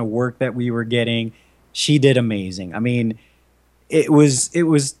amount of work that we were getting, she did amazing. I mean, it was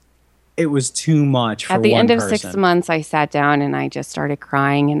too much for At the one end of person. 6 months, I sat down and I just started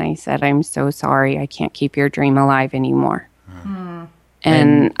crying, and I said, "I'm so sorry. I can't keep your dream alive anymore."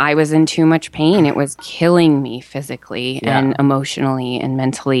 And I was in too much pain. It was killing me physically and emotionally and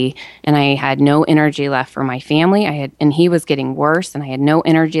mentally. And I had no energy left for my family. And he was getting worse, and I had no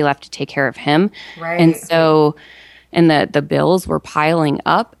energy left to take care of him. Right. And so, and the bills were piling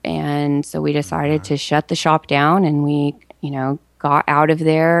up. And so we decided to shut the shop down, and we, got out of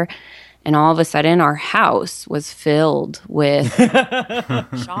there. And all of a sudden, our house was filled with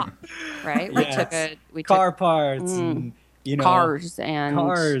shop, right? Yes. We car took parts and cars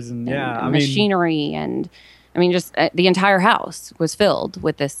and machinery, and I mean, just the entire house was filled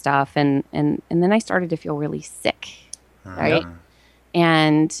with this stuff, and then I started to feel really sick, right?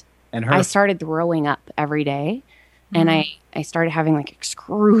 And I started throwing up every day, and I started having like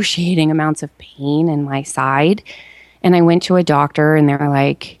excruciating amounts of pain in my side, and I went to a doctor, and they were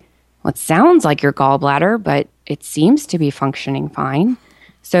like, "Well, it sounds like your gallbladder, but it seems to be functioning fine."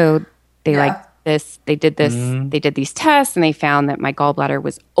 So they they did these tests, and they found that my gallbladder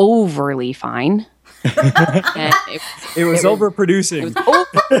was overly fine. And it was overproducing. It was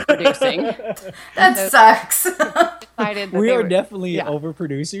overproducing. That sucks. Decided that We they are were- definitely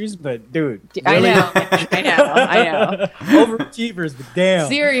overproducers, but dude, I really know. overachievers, but damn.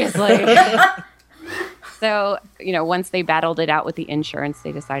 Seriously. So, once they battled it out with the insurance,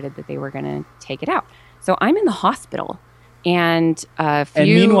 they decided that they were going to take it out. So I'm in the hospital, and And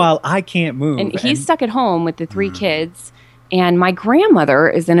meanwhile, I can't move. and he's stuck at home with the 3 kids, and my grandmother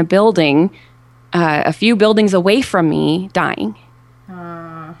is in a building a few buildings away from me, dying.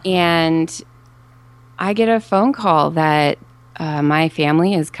 And I get a phone call that my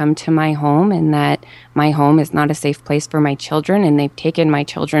family has come to my home, and that my home is not a safe place for my children, and they've taken my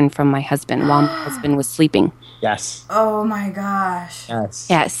children from my husband while my husband was sleeping. Yes. Oh my gosh. Yes.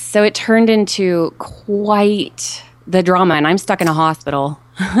 Yes, so it turned into quite the drama, and I'm stuck in a hospital.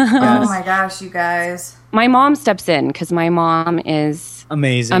 Oh my gosh, you guys. My mom steps in because my mom is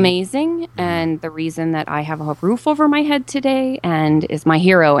Amazing. and the reason that I have a roof over my head today, and is my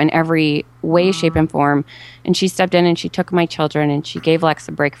hero in every way, shape, and form. And she stepped in, and she took my children, and she gave Lex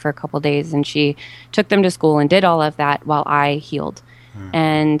a break for a couple days, and she took them to school and did all of that while I healed.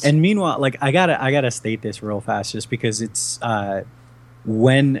 And meanwhile, like I gotta state this real fast, just because it's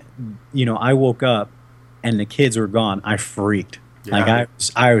when I woke up and the kids were gone, I freaked. Yeah. Like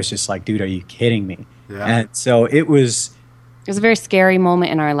I was just like, dude, are you kidding me? Yeah. And so it was. it was a very scary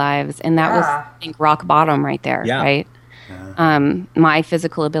moment in our lives, and that was, I think, rock bottom right there, Yeah. right? My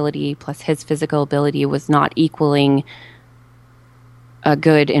physical ability plus his physical ability was not equaling a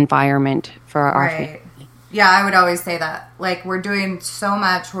good environment for our family. Right. Yeah, I would always say that. Like, we're doing so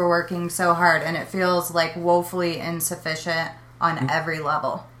much, we're working so hard, and it feels like woefully insufficient on every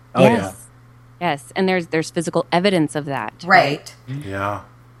level. Oh, Yes. Yes, and there's physical evidence of that. Right. Yeah.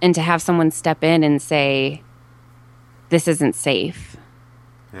 And to have someone step in and say, this isn't safe,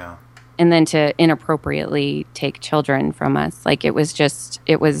 Yeah. and then to inappropriately take children from us, like it was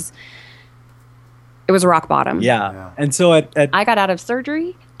rock bottom. Yeah. And so at I got out of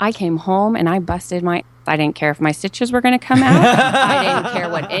surgery, I came home, and I busted I didn't care if my stitches were going to come out. I didn't care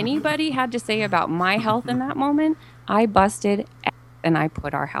what anybody had to say about my health in that moment. I busted, and I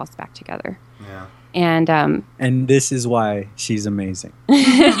put our house back together. Yeah. and this is why she's amazing.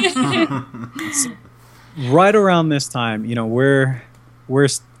 Right around this time, you know,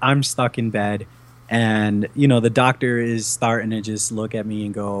 I'm stuck in bed, and you know, the doctor is starting to just look at me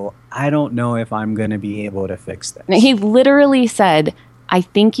and go, I don't know if I'm going to be able to fix this. He literally said, I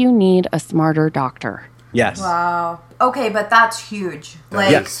think you need a smarter doctor. Yes. Wow. Okay, but that's huge.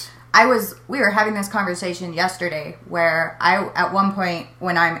 Like, Yes. we were having this conversation yesterday where at one point,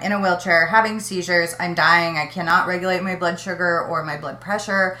 when I'm in a wheelchair having seizures, I'm dying, I cannot regulate my blood sugar or my blood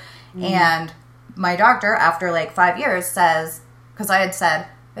pressure. And my doctor, after like 5 years, says, because I had said,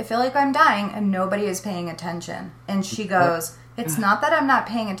 I feel like I'm dying and nobody is paying attention. And she goes, it's not that I'm not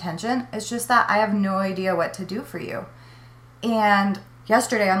paying attention, it's just that I have no idea what to do for you. And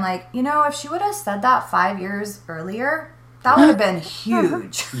yesterday I'm like, you know, if she would have said that 5 years earlier, that would have been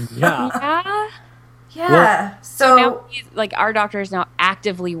huge. Yeah. Yeah. Yeah. So Now, like, our doctor is now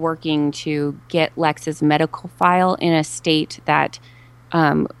actively working to get Lex's medical file in a state that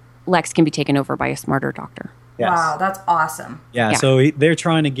Lex can be taken over by a smarter doctor. Yes. wow, that's awesome. Yeah, Yeah. so they're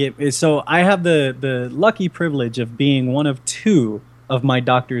trying to get. So I have the lucky privilege of being one of two of my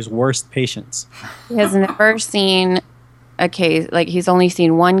doctor's worst patients. He has never seen a case, like, he's only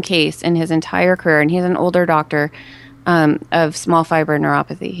seen one case in his entire career, and he's an older doctor of small fiber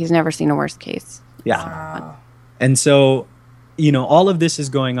neuropathy. He's never seen a worse case. Yeah, Wow. and so, you know, all of this is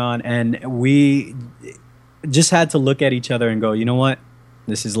going on, and we just had to look at each other and go, you know what,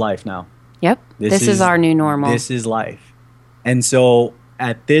 this is life now. Yep. This is our new normal. This is life. And so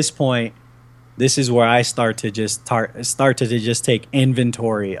at this point, this is where I start to just take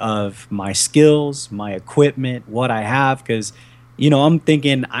inventory of my skills, my equipment, what I have, because, you know, I'm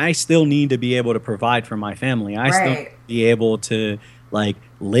thinking I still need to be able to provide for my family. I still need Right. to be able to like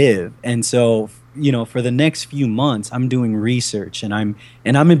live. And so, you know, for the next few months, I'm doing research, and I'm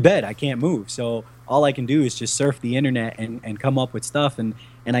in bed. I can't move. So all I can do is just surf the internet and come up with stuff. And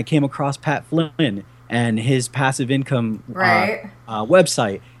I came across Pat Flynn and his passive income Right.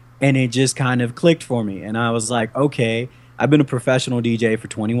 website, and it just kind of clicked for me. And I was like, okay, I've been a professional DJ for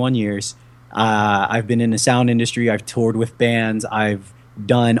 21 years. I've been in the sound industry. I've toured with bands. I've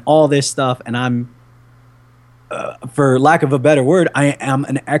done all this stuff, and I'm, for lack of a better word, I am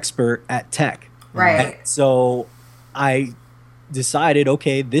an expert at tech. Right. And so I decided,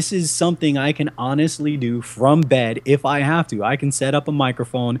 okay, this is something I can honestly do from bed if I have to. I can set up a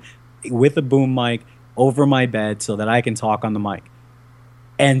microphone with a boom mic over my bed so that I can talk on the mic.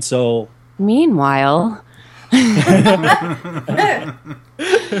 And so Meanwhile,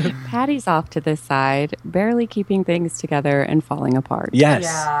 Patty's off to the side, barely keeping things together and falling apart. yes.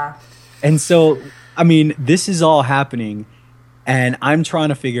 Yeah. And so, I mean, this is all happening, and I'm trying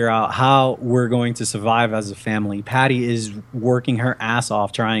to figure out how we're going to survive as a family. Patty is working her ass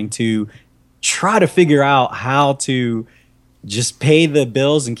off try to figure out how to just pay the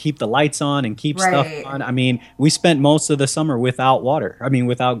bills and keep the lights on and keep stuff Right. on. I mean, we spent most of the summer without water. I mean,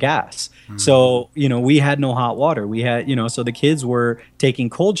 without gas. So, you know, we had no hot water. We had, you know, so the kids were taking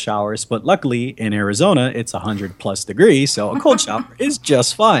cold showers, but luckily in Arizona, it's 100+ degrees. So a cold shower is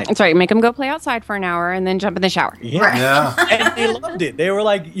just fine. That's right. Make them go play outside for an hour and then jump in the shower. Yeah. Right. Yeah. And they loved it. They were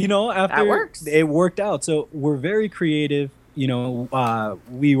like, you know, after That works. it worked out. So we're very creative. You know,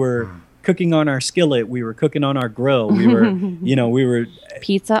 we were cooking on our skillet. We were cooking on our grill. We were, you know, we were,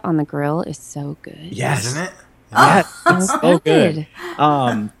 Pizza on the grill is so good. yes. Isn't it? Yeah, it's so So good.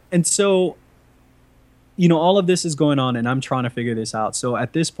 good. And so, you know, all of this is going on, and I'm trying to figure this out. So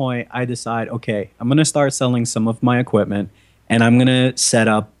at this point, I decide, okay, I'm going to start selling some of my equipment, and I'm going to set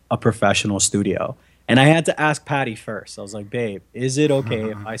up a professional studio. And I had to ask Patty first. I was like, babe, is it okay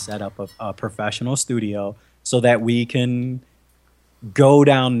if I set up a professional studio so that we can go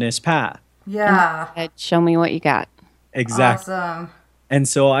down this path? Yeah. Show me what you got. Exactly. Awesome. And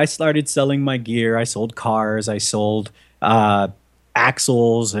so I started selling my gear. I sold cars. I sold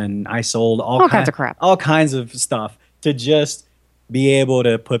axles, and I sold All kinds of crap. all kinds of stuff to just be able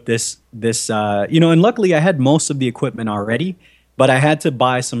to put this, you know. And luckily, I had most of the equipment already. but I had to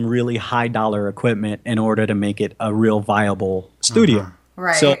buy some really high dollar equipment in order to make it a real viable studio.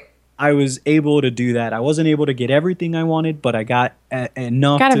 Right. So I was able to do that. I wasn't able to get everything I wanted, but I got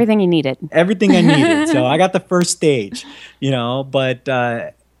enough. Got everything you needed. Everything I needed. So I got the first stage,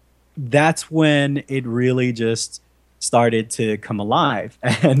 but that's when it really just started to come alive.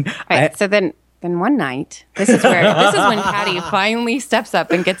 And Right. So then one night, this is when Patty finally steps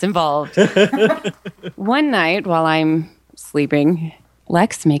up and gets involved. One night while I'm sleeping,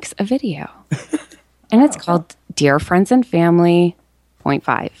 Lex makes a video. And it's called Dear Friends and Family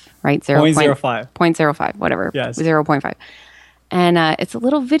 0.5, right? 0.05. 0.05, whatever. Yes. 0.5. And it's a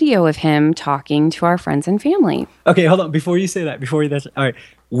little video of him talking to our friends and family. Okay, hold on. Before you say that, all right.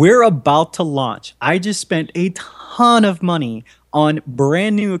 We're about to launch. I just spent a ton of money on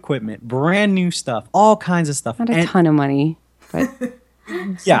brand new equipment, brand new stuff, all kinds of stuff. Not a ton of money, but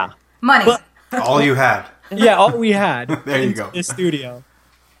Yeah. Money. All you had. Yeah, all we had There you in go. the studio.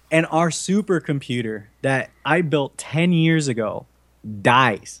 And our supercomputer that I built 10 years ago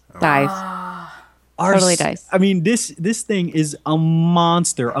dies. dies. Totally dies. I mean, this thing is a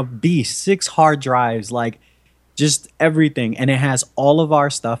monster, a beast. 6 hard drives, like just everything, and it has all of our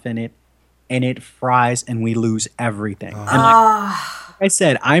stuff in it, and it fries, and we lose everything. And like I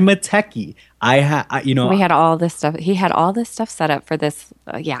said, I'm a techie. We had all this stuff. He had all this stuff set up for this.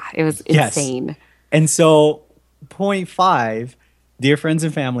 It was Yes. insane. And so 0.5, Dear Friends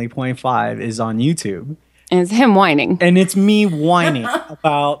and Family 0.5 is on YouTube. And it's him whining. And it's me whining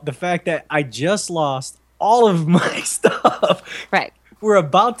about the fact that I just lost all of my stuff. Right. We're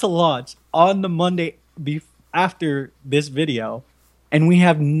about to launch on the Monday after this video, and we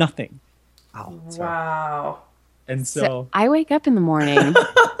have nothing. Wow. And So so I wake up in the morning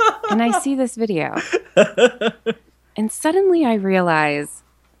and I see this video. And suddenly I realize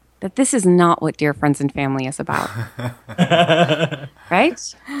that this is not what Dear Friends and Family is about. Right?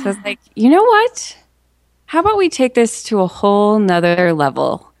 So it's like, you know what? How about we take this to a whole nother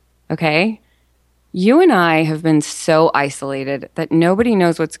level? Okay? You and I have been so isolated that nobody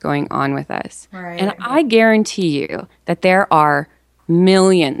knows what's going on with us. Right. And I guarantee you that there are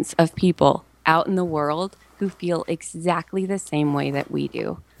millions of people out in the world who feel exactly the same way that we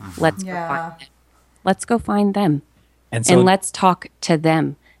do. Let's go find them. Let's go find them. and so And let's talk to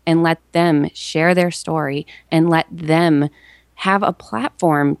them and let them share their story and let them have a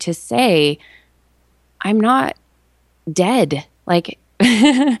platform to say, I'm not dead. Like,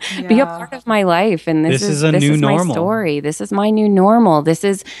 be a part of my life. And this is a new my normal. story. This is my new normal.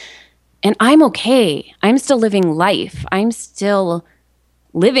 And I'm okay. I'm still living life. I'm still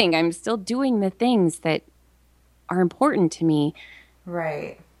living. I'm still doing the things that are important to me.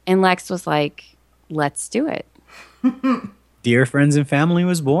 Right. And Lex was like, let's do it. Dear Friends and Family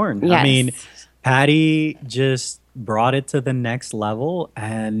was born. Yes. I mean, Patty just brought it to the next level,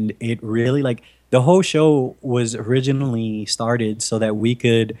 and it really, like, the whole show was originally started so that we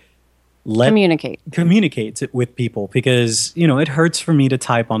could communicate with people, because it hurts for me to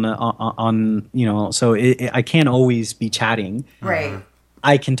type on so I can't always be chatting. Right.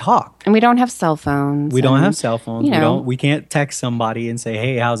 I can talk. And we don't have cell phones. We don't and, have cell phones. We can't text somebody and say,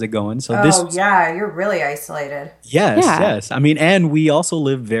 hey, how's it going? So You're really isolated. Yes. I mean, and we also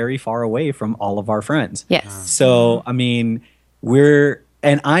live very far away from all of our friends. Yes. So, I mean,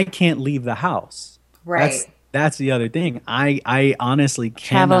 and I can't leave the house. Right. That's the other thing. I honestly can't.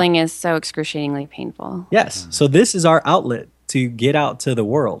 Traveling is so excruciatingly painful. Yes. So this is our outlet to get out to the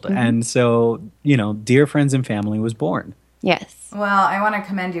world. And so, Dear Friends and Family was born. Yes. Well, I want to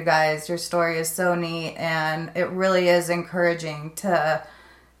commend you guys. Your story is so neat, and it really is encouraging to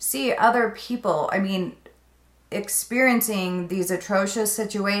see other people, experiencing these atrocious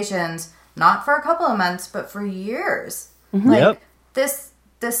situations, not for a couple of months, but for years. Yep. This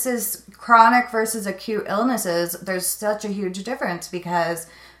is chronic versus acute illnesses. There's such a huge difference, because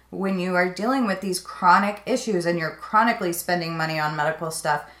when you are dealing with these chronic issues and you're chronically spending money on medical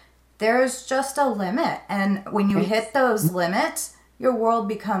stuff, there's just a limit. And when you hit those limits, your world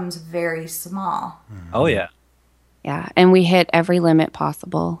becomes very small. Oh, yeah. Yeah. And we hit every limit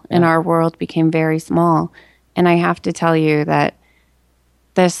possible, and our world became very small. And I have to tell you that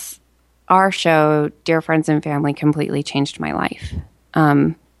our show, Dear Friends and Family, completely changed my life.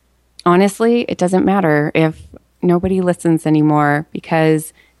 Honestly, it doesn't matter if nobody listens anymore,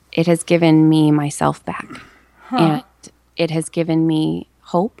 because it has given me myself back. And it has given me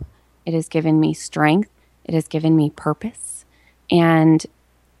hope. It has given me strength. It has given me purpose. And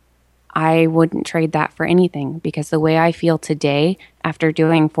I wouldn't trade that for anything, because the way I feel today after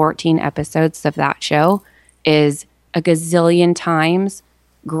doing 14 episodes of that show is a gazillion times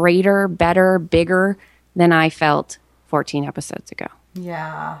greater, better, bigger than I felt 14 episodes ago.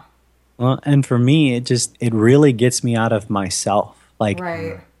 Yeah. Well, and for me, it really gets me out of myself. Like,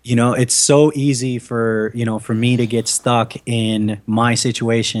 Right. it's so easy for me to get stuck in my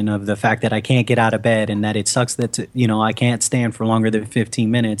situation of the fact that I can't get out of bed and that it sucks that, I can't stand for longer than 15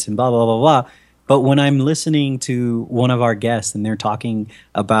 minutes and blah, blah, blah, blah. But when I'm listening to one of our guests and they're talking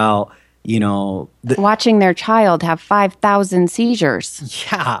about, watching their child have 5,000 seizures.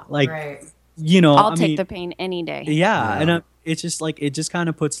 yeah, like, Right. I'll take the pain any day. Yeah, and it's just like it just kind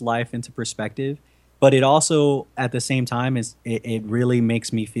of puts life into perspective, but it also at the same time it really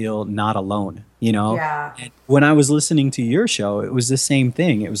makes me feel not alone. Yeah. And when I was listening to your show, it was the same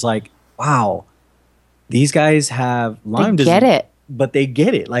thing. It was like, wow, these guys have Lyme disease, get it, but they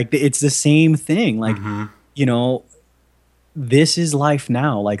get it. Like it's the same thing. Like this is life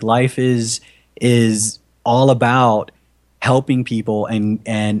now. Like life is all about helping people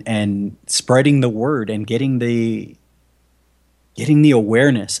and spreading the word and getting the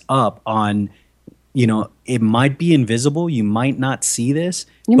awareness up on, it might be invisible. You might not see this.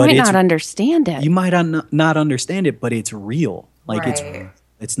 You might not understand it. You might not understand it, but it's real. Like Right.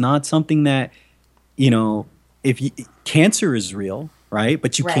 it's not something that, cancer is real, right?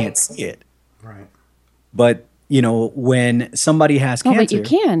 But you Right. can't see it. Right. But, when somebody has Oh, cancer. but you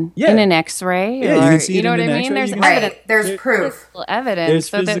can Yeah. in an X-ray. Yeah, you or, can see it know in what I an mean? X-ray, There's you can see evidence. Right. There's proof. Physical evidence. There's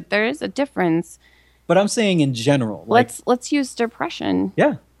So physic- there is a difference. But I'm saying in general. Like, Let's use depression,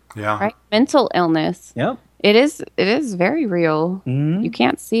 yeah. Yeah. right? Mental illness. Yep. It is very real. Mhm. You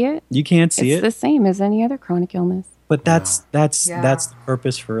can't see it. You can't see It's it. the same as any other chronic illness. But that's Yeah. the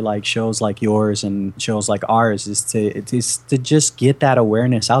purpose for like shows like yours and shows like ours is to just get that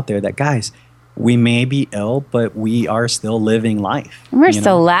awareness out there that guys, we may be ill, but we are still living life. And we're you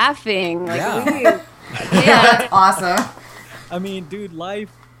still know? laughing. Like, Yeah. Yeah, that's awesome. I mean, dude, life.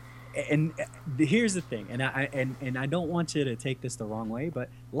 And here's the thing, and I don't want you to take this the wrong way, but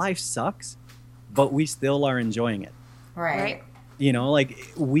life sucks, but we still are enjoying it. Right.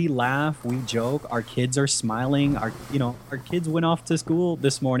 Like we laugh, we joke, our kids are smiling. Our kids went off to school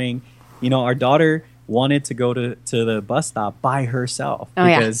this morning. Our daughter wanted to go to the bus stop by herself oh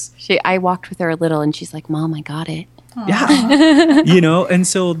because yeah. I walked with her a little, and she's like, "Mom, I got it." yeah, and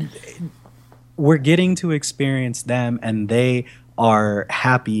so we're getting to experience them, and they are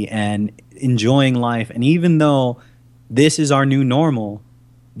happy and enjoying life. And even though this is our new normal,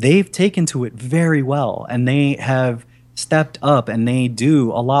 they've taken to it very well, and they have stepped up, and they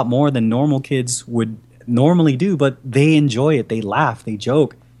do a lot more than normal kids would normally do, but they enjoy it. They laugh, they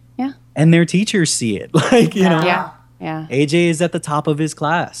joke. Yeah. And their teachers see it. Like, Yeah. Yeah. AJ is at the top of his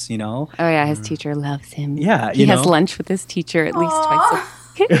class, Oh yeah, his teacher loves him. Yeah, he has lunch with his teacher at least twice a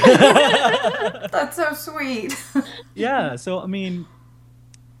week. That's so sweet. Yeah, so I mean,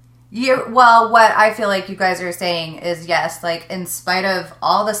 Well, what I feel like you guys are saying is yes, like in spite of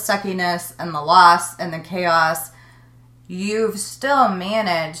all the suckiness and the loss and the chaos, you've still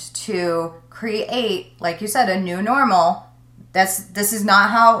managed to create, like you said, a new normal. This is not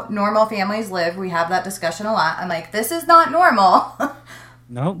how normal families live. We have that discussion a lot. I'm like, this is not normal.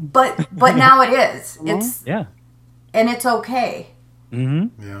 no. but now it is. It's Yeah. and it's okay.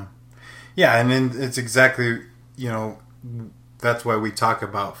 Mm-hmm. Yeah. Yeah, and then it's exactly, that's why we talk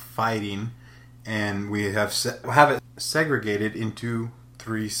about fighting, and we have it segregated into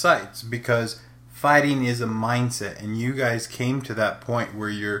 3 sites, because fighting is a mindset, and you guys came to that point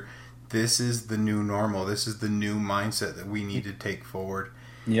where this is the new normal. This is the new mindset that we need to take forward.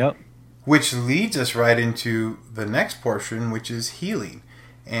 Yep. Which leads us right into the next portion, which is healing.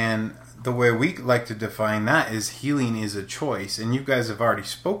 And the way we like to define that is healing is a choice. And you guys have already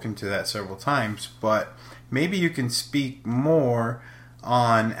spoken to that several times, but maybe you can speak more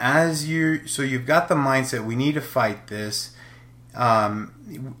on so you've got the mindset, we need to fight this.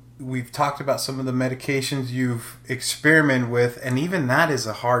 We've talked about some of the medications you've experimented with, and even that is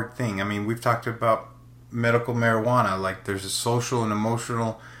a hard thing. I mean, we've talked about medical marijuana, like there's a social and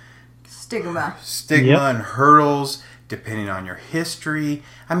emotional Stigma. Yep. and hurdles depending on your history.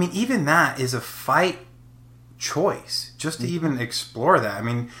 I mean, even that is a fight choice, just to even explore that. I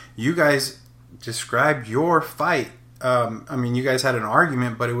mean, you guys described your fight. You guys had an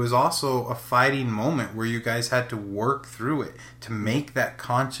argument, but it was also a fighting moment where you guys had to work through it to make that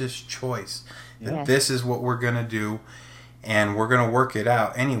conscious choice that Yes. this is what we're going to do, and we're going to work it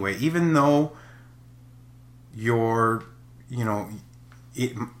out anyway, even though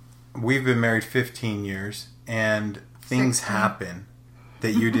we've been married 15 years and things 16. happen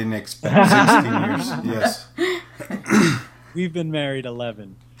that you didn't expect. 16 years, yes. We've been married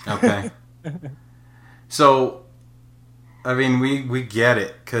 11. Okay. So, I mean, we get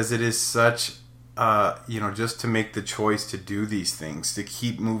it, because it is such just to make the choice to do these things, to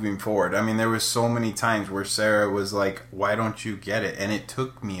keep moving forward. I mean, there was so many times where Sarah was like, why don't you get it? And it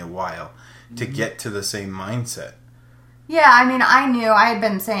took me a while to get to the same mindset. Yeah, I mean, I knew, I had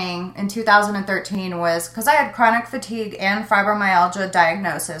been saying in 2013 was, because I had chronic fatigue and fibromyalgia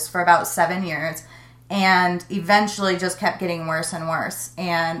diagnosis for about 7 years, and eventually just kept getting worse and worse,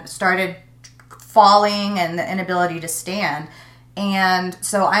 and started falling and the inability to stand. And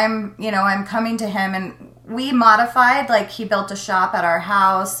so I'm coming to him, and we modified, like he built a shop at our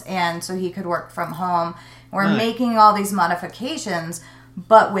house, and so he could work from home. We're making all these modifications,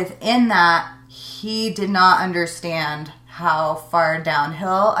 but within that, he did not understand how far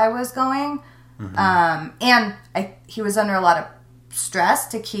downhill I was going. And he was under a lot of stress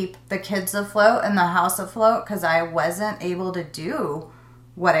to keep the kids afloat and the house afloat because I wasn't able to do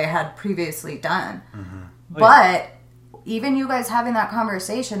what I had previously done. But even you guys having that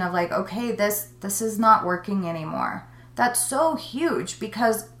conversation of like, okay, this is not working anymore. That's so huge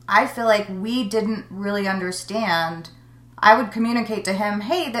because I feel like we didn't really understand. I would communicate to him,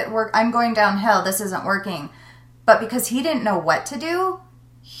 hey, I'm going downhill. This isn't working. But because he didn't know what to do,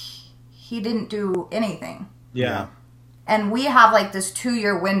 he didn't do anything. Yeah. And we have like this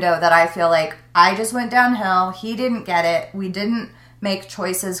 2-year window that I feel like I just went downhill. He didn't get it. We didn't make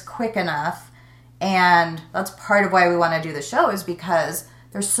choices quick enough. And that's part of why we want to do the show is because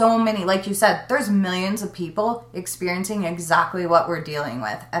there's so many, like you said, there's millions of people experiencing exactly what we're dealing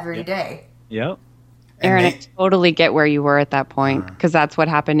with every day. Yep. Aaron, I totally get where you were at that point because that's what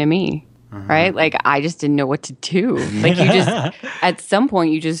happened to me, right? Like, I just didn't know what to do. Like, you just, at some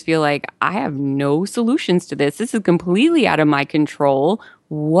point, you just feel like, I have no solutions to this. This is completely out of my control.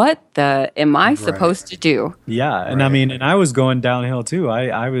 What am I supposed to do? Yeah, and I mean, and I was going downhill too.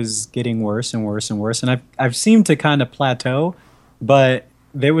 I was getting worse and worse and worse, and I've seemed to kind of plateau, but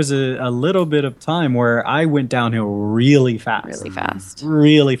there was a little bit of time where I went downhill really fast.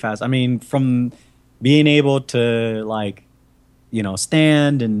 Really fast. I mean, from being able to like,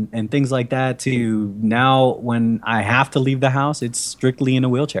 stand and things like that to now when I have to leave the house, it's strictly in a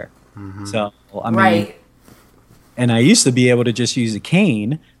wheelchair. So, I mean, and I used to be able to just use a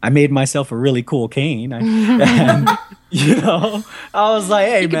cane. I made myself a really cool cane. I was like,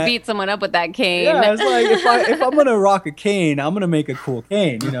 hey, you man. could beat someone up with that cane. Yeah, it's like, if I'm going to rock a cane, I'm going to make a cool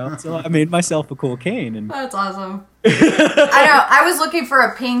cane, So I made myself a cool cane. And that's awesome. I know. I was looking for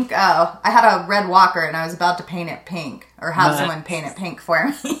a pink, I had a red walker and I was about to paint it pink or have someone paint it pink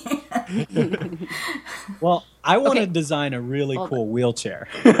for me. Well, I want to design a really cool wheelchair.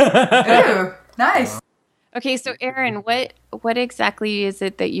 Ooh, nice. Okay, so Aaron, what exactly is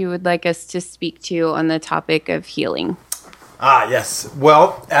it that you would like us to speak to on the topic of healing? Yes.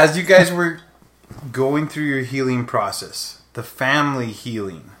 Well, as you guys were going through your healing process, the family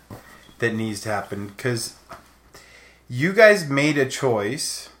healing that needs to happen, because you guys made a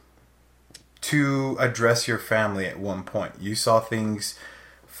choice to address your family at one point. You saw things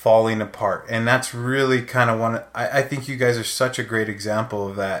falling apart, and that's really kind of I think you guys are such a great example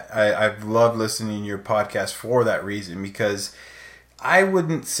of that. I've loved listening to your podcast for that reason, because I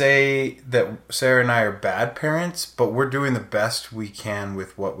wouldn't say that Sarah and I are bad parents, but we're doing the best we can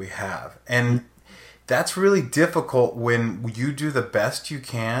with what we have. And that's really difficult when you do the best you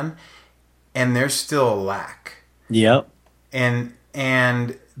can and there's still a lack. Yep. And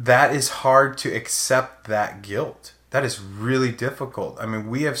that is hard to accept, that guilt. That is really difficult. I mean,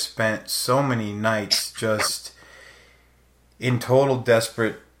 we have spent so many nights just in total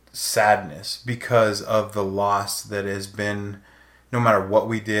desperate sadness because of the loss that has been, no matter what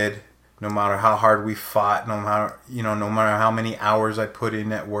we did, no matter how hard we fought, no matter how many hours I put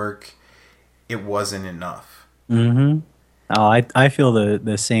in at work, it wasn't enough. Mm-hmm. Oh, I feel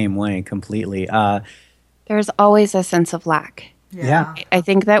the same way completely. There's always a sense of lack. Yeah. I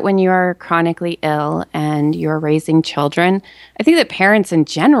think that when you are chronically ill and you're raising children, I think that parents in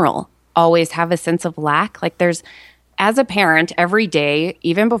general always have a sense of lack. Like as a parent, every day,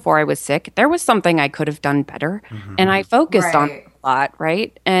 even before I was sick, there was something I could have done better. Mm-hmm. And I focused on it a lot,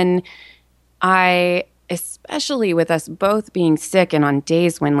 right? And especially with us both being sick and on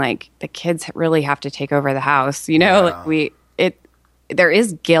days when like the kids really have to take over the house, like there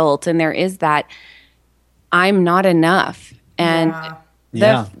is guilt and there is that I'm not enough. And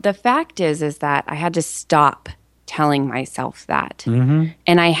the fact is that I had to stop telling myself that. Mm-hmm.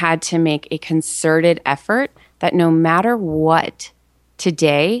 And I had to make a concerted effort that no matter what,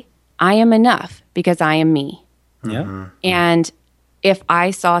 today, I am enough because I am me. Yeah. And if I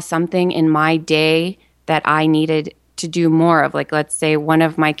saw something in my day that I needed to do more of. Like, let's say one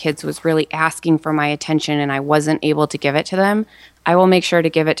of my kids was really asking for my attention and I wasn't able to give it to them, I will make sure to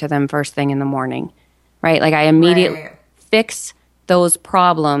give it to them first thing in the morning, right? Like I immediately fix those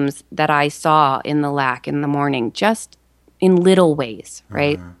problems that I saw in the lack in the morning, just in little ways,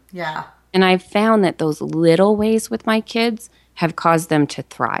 right? Yeah. And I've found that those little ways with my kids have caused them to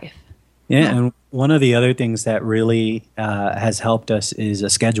thrive. Yeah, and one of the other things that really has helped us is a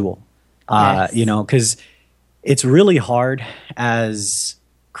schedule. Yes. You know, because it's really hard as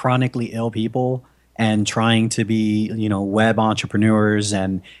chronically ill people and trying to be, you know, web entrepreneurs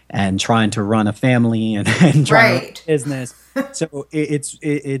and trying to run a family and trying to run a business. So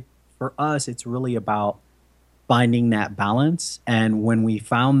it for us, it's really about finding that balance. And when we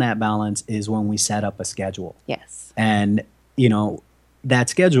found that balance is when we set up a schedule. Yes. And, you know, that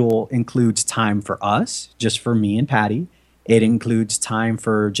schedule includes time for us, just for me and Patty. It includes time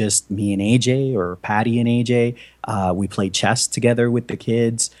for just me and AJ or Patty and AJ. We play chess together with the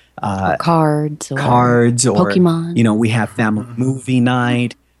kids. Or cards or Pokemon. You know, we have family movie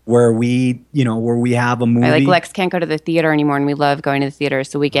night where we have a movie. Like Lex can't go to the theater anymore, and we love going to the theater.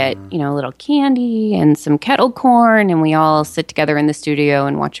 So we get, you know, a little candy and some kettle corn, and we all sit together in the studio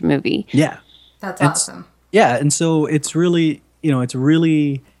and watch a movie. Yeah. That's awesome. Yeah, and so it's really, you know, it's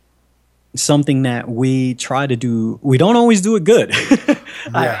really something that we try to do. We don't always do it good.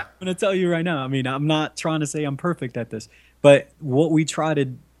 I'm going to tell you right now. I mean, I'm not trying to say I'm perfect at this, but what we try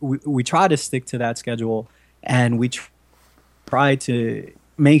to stick to that schedule, and we try to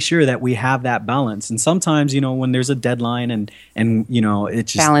make sure that we have that balance. And sometimes, you know, when there's a deadline and you know,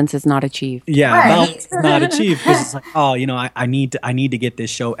 it's just balance is not achieved. Yeah, balance is not achieved because it's like, oh, you know, I need to get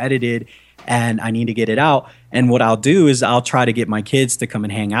this show edited and I need to get it out. And what I'll do is I'll try to get my kids to come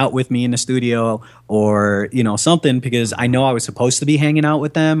and hang out with me in the studio or, you know, something, because I know I was supposed to be hanging out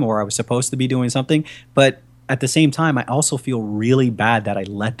with them or I was supposed to be doing something. But at the same time, I also feel really bad that I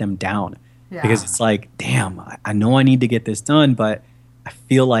let them down because it's like, damn, I know I need to get this done, but I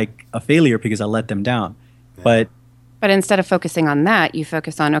feel like a failure because I let them down. But instead of focusing on that, you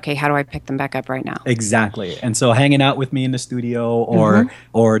focus on, okay, how do I pick them back up right now? Exactly. And so hanging out with me in the studio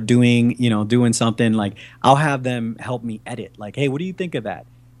or doing something, like I'll have them help me edit. Like, hey, what do you think of that?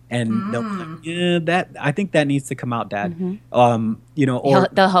 And they'll be like, yeah, I think that needs to come out, Dad. You know, or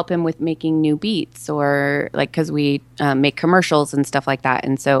they'll help him with making new beats, or like, because we make commercials and stuff like that,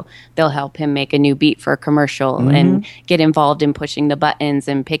 and so they'll help him make a new beat for a commercial and get involved in pushing the buttons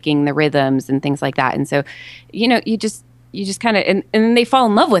and picking the rhythms and things like that. And so, you know, you just kind of and then they fall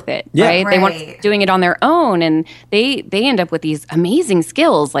in love with it, right? They want doing it on their own, and they end up with these amazing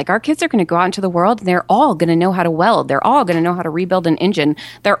skills. Like, our kids are going to go out into the world and they're all going to know how to weld. They're all going to know how to rebuild an engine.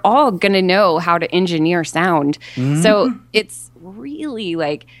 They're all going to know how to engineer sound. So it's really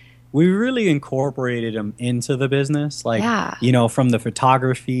like, we really incorporated them into the business, like, you know, from the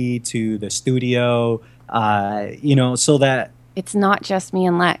photography to the studio, you know, so that it's not just me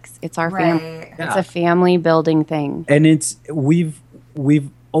and Lex. It's our family. It's a family building thing. And we've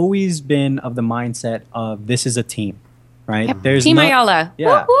always been of the mindset of this is a team, right? Yep. Team Ayala.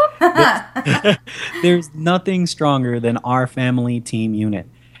 Yeah. There's nothing stronger than our family team unit.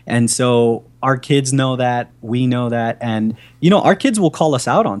 And so our kids know that, we know that, and you know, our kids will call us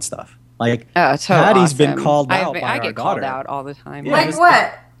out on stuff. Like, Patty's been called out by our daughter. I get called out all the time. Yeah, like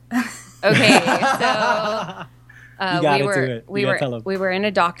what? Okay, so we were in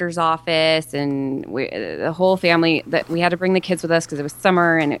a doctor's office, and the whole family, that we had to bring the kids with us because it was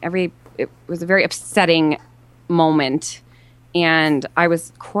summer, and it was a very upsetting moment. And I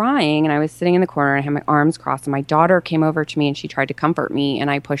was crying, and I was sitting in the corner, and I had my arms crossed, and my daughter came over to me, and she tried to comfort me,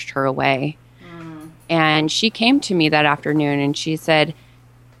 and I pushed her away. And she came to me that afternoon, and she said,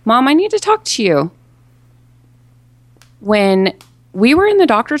 "Mom, I need to talk to you. When we were in the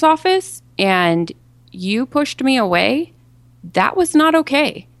doctor's office and you pushed me away, that was not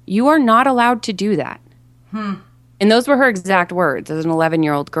okay. You are not allowed to do that." And those were her exact words as an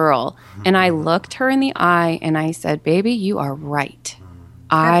 11-year-old girl. And I looked her in the eye and I said, "Baby, you are right.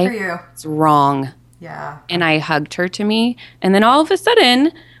 I was wrong." Yeah. And I hugged her to me. And then all of a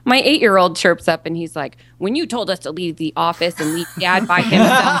sudden, my 8-year-old chirps up and he's like, "When you told us to leave the office and leave Dad by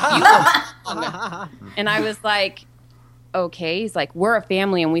himself, you were wrong." And I was like, okay. He's like, "We're a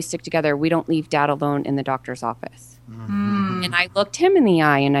family and we stick together. We don't leave Dad alone in the doctor's office." And I looked him in the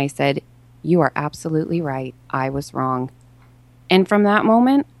eye and I said, "You are absolutely right. I was wrong." And from that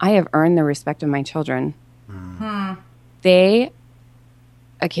moment, I have earned the respect of my children. They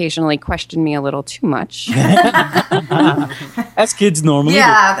occasionally question me a little too much. As kids normally do.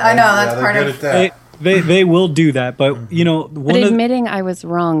 I know. That's part of it. They will do that, but you know, But admitting I was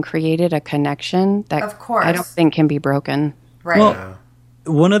wrong created a connection that Of course. I don't think can be broken. Right. Well,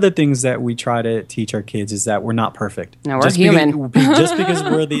 one of the things that we try to teach our kids is that we're not perfect. No, we're human. Just because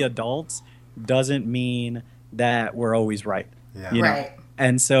we're the adults doesn't mean that we're always right. Yeah. You know? Right.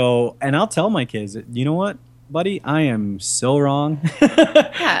 And so, and I'll tell my kids, you know what, buddy, I am so wrong.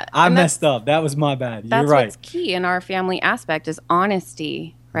 Yeah, I and messed up. That was my bad. That's You're right. what's key in our family aspect is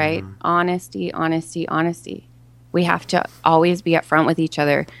honesty, right? Honesty, honesty, honesty. We have to always be upfront with each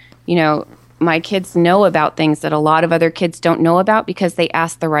other. You know, my kids know about things that a lot of other kids don't know about because they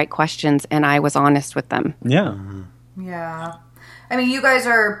asked the right questions and I was honest with them. Yeah. Yeah. I mean, you guys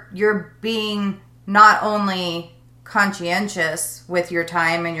you're being not only conscientious with your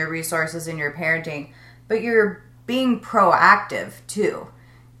time and your resources and your parenting, but you're being proactive too.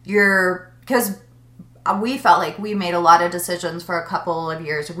 Because we felt like we made a lot of decisions for a couple of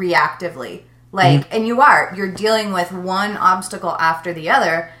years reactively. Like, and you're dealing with one obstacle after the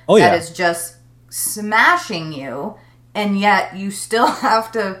other that is just smashing you, and yet you still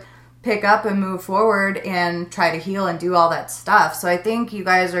have to pick up and move forward and try to heal and do all that stuff. So I think you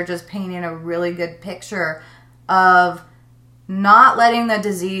guys are just painting a really good picture of not letting the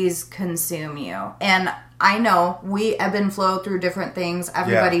disease consume you. And I know we ebb and flow through different things.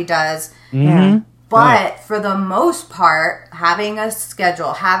 Everybody does. Yeah. But for the most part, having a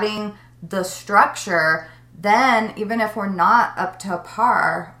schedule, having the structure, then even if we're not up to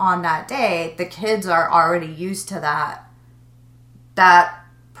par on that day, the kids are already used to that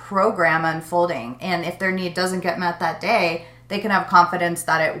program unfolding. And if their need doesn't get met that day, they can have confidence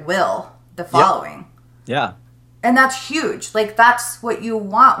that it will the following. Yeah. And that's huge. Like, that's what you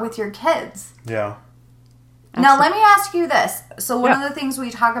want with your kids. Yeah. Now, let me ask you this. So one of the things we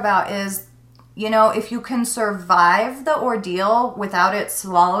talk about is, you know, if you can survive the ordeal without it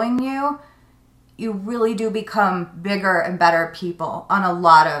swallowing you, you really do become bigger and better people on a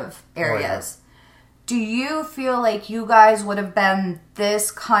lot of areas. Do you feel like you guys would have been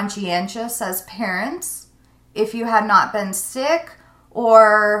this conscientious as parents if you had not been sick?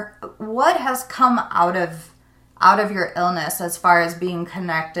 Or what has come out of your illness as far as being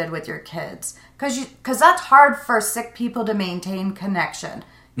connected with your kids? Because that's hard for sick people to maintain connection.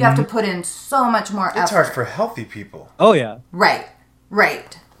 You have to put in so much more effort. It's hard for healthy people. Oh, yeah. Right.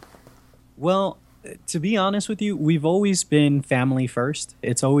 Well, to be honest with you, we've always been family first.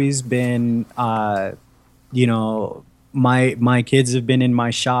 It's always been, you know, my kids have been in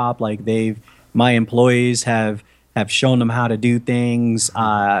my shop. Like my employees have shown them how to do things.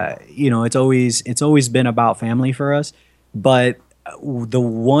 You know, it's always been about family for us. But the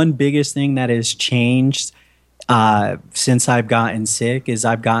one biggest thing that has changed since I've gotten sick is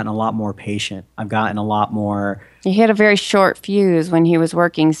I've gotten a lot more patient. I've gotten a lot more. He had a very short fuse when he was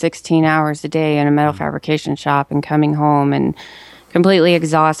working 16 hours a day in a metal fabrication shop and coming home and completely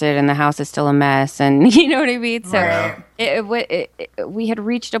exhausted, and the house is still a mess. And you know what I mean? So we had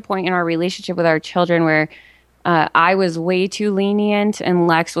reached a point in our relationship with our children where I was way too lenient and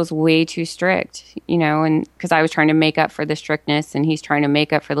Lex was way too strict, you know, and because I was trying to make up for the strictness and he's trying to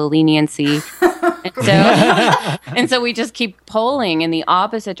make up for the leniency. And so we just keep pulling in the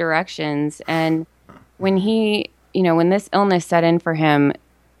opposite directions. And when when this illness set in for him,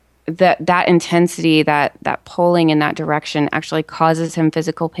 that intensity, that pulling in that direction actually causes him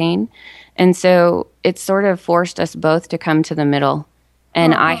physical pain. And so it sort of forced us both to come to the middle.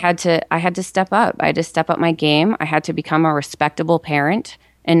 And I had to step up. I had to step up my game. I had to become a respectable parent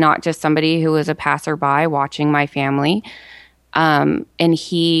and not just somebody who was a passerby watching my family. And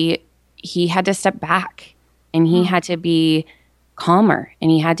he had to step back, and he had to be calmer,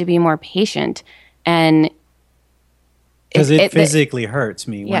 and he had to be more patient. And because it physically hurts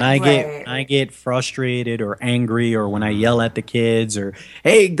me when Yeah. I get frustrated or angry, or when I yell at the kids, or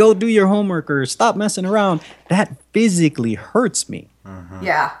hey, go do your homework, or stop messing around. That physically hurts me.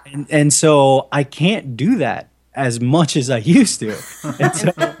 Yeah. And so I can't do that as much as I used to. And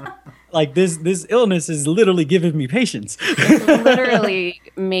so, like this illness is literally giving me patience. Literally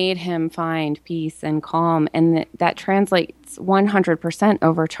made him find peace and calm, and that translates 100%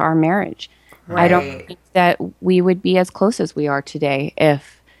 over to our marriage. Right. I don't think that we would be as close as we are today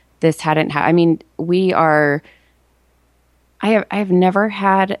if this hadn't happened. I mean, I have never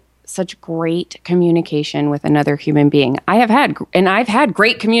had such great communication with another human being. I've had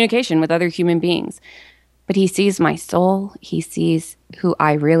great communication with other human beings, but he sees my soul. He sees who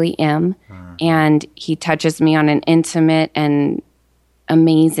I really am, and he touches me on an intimate and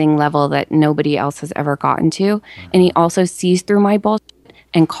amazing level that nobody else has ever gotten to. And he also sees through my bullshit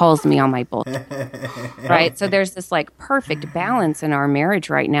and calls me on my bullshit. Right? So there's this like perfect balance in our marriage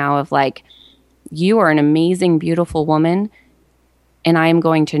right now of like, you are an amazing, beautiful woman, and I am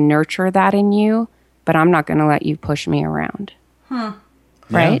going to nurture that in you, but I'm not going to let you push me around.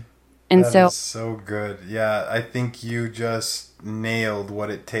 Right? And That so is so good. Yeah, I think you just nailed what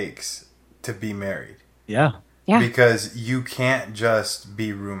it takes to be married. Yeah. yeah. Because you can't just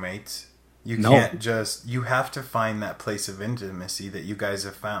be roommates. You No. can't just, you have to find that place of intimacy that you guys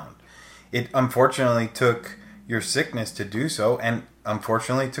have found. It unfortunately took your sickness to do so, and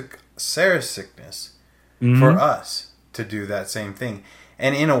unfortunately took Sarah's sickness for us to do that same thing.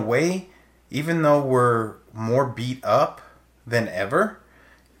 And in a way, even though we're more beat up than ever,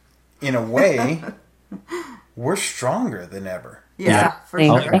 in a way, we're stronger than ever. Yeah, for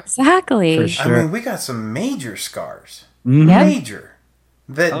sure. Exactly. For I sure. mean, we got some major scars. Mhm. Yep. Major.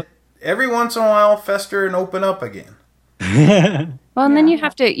 That every once in a while fester and open up again. Well, and then you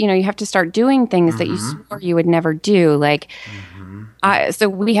have to start doing things that you swore you would never do. Like, so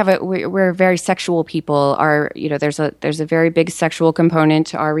we're very sexual people. There's a very big sexual component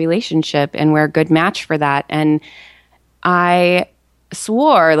to our relationship, and we're a good match for that. And I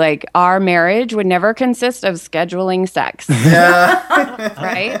swore like our marriage would never consist of scheduling sex.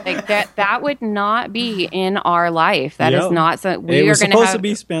 Right? Like that would not be in our life. That is Yep. not so It we are was going supposed to to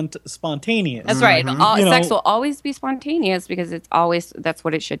be spontaneous. That's right. You know- Sex will always be spontaneous because that's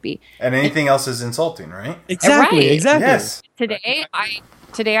what it should be. And anything else is insulting, right? Exactly. Right. Exactly. Yes.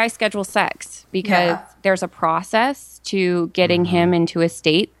 Today I schedule sex because Yeah. there's a process to getting him into a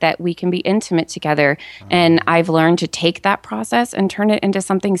state that we can be intimate together. And I've learned to take that process and turn it into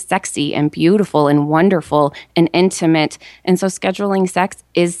something sexy and beautiful and wonderful and intimate. And so scheduling sex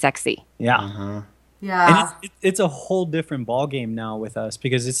is sexy. Yeah. Yeah. And it's a whole different ballgame now with us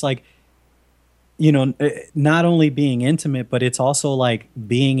because it's like, you know, not only being intimate, but it's also like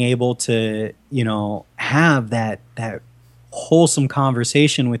being able to, you know, have that wholesome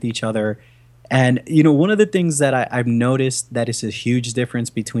conversation with each other. And, you know, one of the things that I've noticed that is a huge difference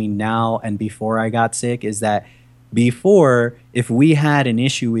between now and before I got sick is that before, if we had an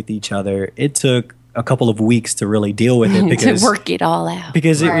issue with each other, it took a couple of weeks to really deal with it because to work it all out.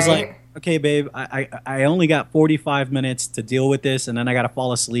 because it was Right. like, okay, babe, I only got 45 minutes to deal with this, and then I got to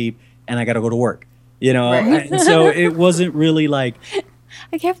fall asleep, and I got to go to work. You know, Right. and so it wasn't really like,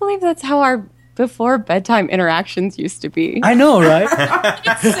 I can't believe that's how our before bedtime interactions used to be. I know, right?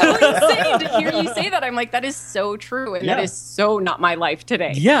 It's so insane to hear you say that. I'm like, that is so true, and Yeah. that is so not my life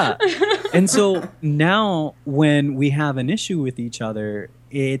today. Yeah. And so now when we have an issue with each other,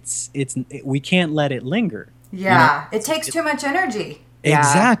 we can't let it linger. Yeah. It takes too much energy. Yeah.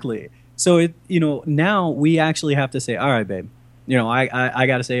 Exactly. So now we actually have to say, all right, babe, I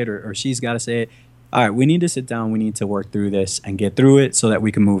got to say it or she's got to say it. All right, we need to sit down. We need to work through this and get through it so that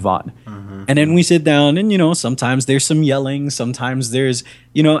we can move on. And then we sit down and, sometimes there's some yelling. Sometimes there's,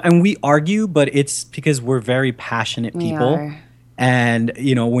 and we argue, but it's because we're very passionate We people. are. And,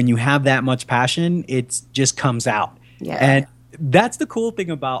 when you have that much passion, it just comes out. Yeah. And that's the cool thing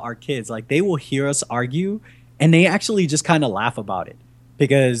about our kids. Like, they will hear us argue and they actually just kind of laugh about it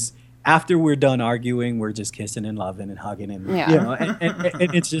because after we're done arguing, we're just kissing and loving and hugging and, Yeah.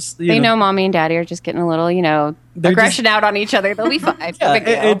 and it's just, They know mommy and daddy are just getting a little, They're aggression out on each other. They'll be fine. No yeah, big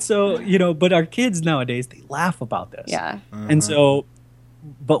deal. and so, but our kids nowadays, they laugh about this. Yeah. And so,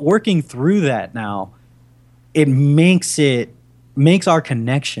 but working through that now, it makes our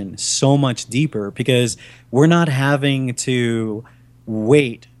connection so much deeper because we're not having to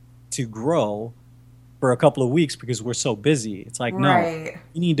wait to grow for a couple of weeks because we're so busy. It's like, no, Right.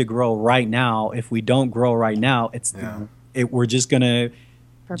 we need to grow right now. If we don't grow right now, we're just going to,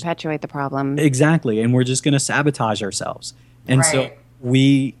 Perpetuate the problem. exactly, and we're just going to sabotage ourselves. And so Right.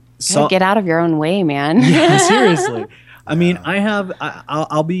 we saw, Get out of your own way, man. yeah, seriously. I mean,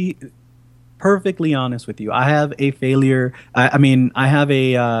 I'll be perfectly honest with you. I have a failure. I have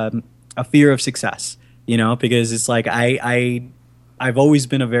a fear of success, because it's like I've always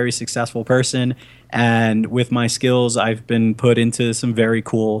been a very successful person. And with my skills, I've been put into some very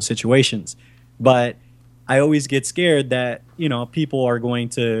cool situations. But I always get scared that, people are going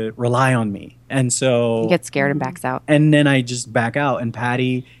to rely on me. And so He gets scared and backs out. and then I just back out. And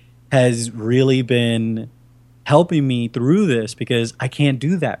Patty has really been helping me through this because I can't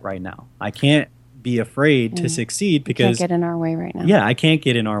do that right now. I can't be afraid to succeed Can't because get in our way right now. I can't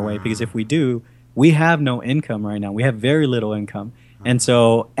get in our way because if we do, we have no income right now. We have very little income. And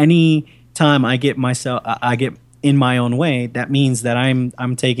so any time I get in my own way, that means that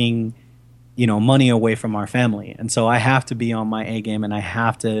I'm taking money away from our family. And so I have to be on my A game and I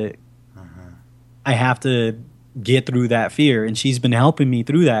have to get through that fear. And she's been helping me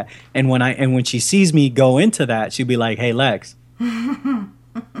through that. And when she sees me go into that, she'll be like, "Hey, Lex, come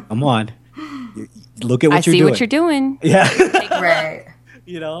on. look at what I you're see doing. what you're doing. Yeah. Right.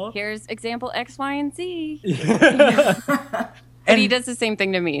 You know? Here's example X, Y, and Z. But he does the same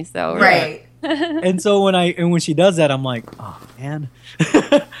thing to me. So Right. And so when she does that, I'm like, oh man.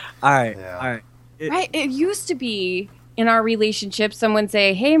 All right. Yeah. All right. Right. It used to be in our relationship, someone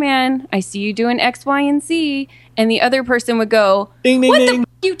say, "Hey man, I see you doing X, Y, and Z," and the other person would go, Ding ding "What ding. the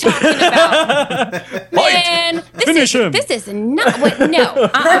f- you talking about, man? Finish him. This is not what. No,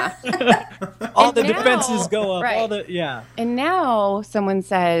 All And the now- defenses go up. right. All the yeah. And now someone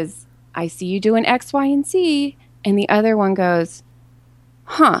says, "I see you doing X, Y, and Z," and the other one goes,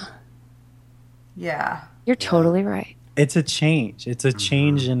 "Huh, Yeah. you're totally right." It's a change. It's a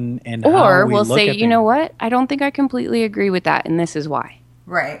change in Or how we we'll look say, at "You know things. what? I don't think I completely agree with that, and this is why."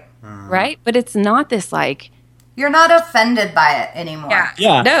 Right. Right? But it's not this like, You're not offended by it anymore.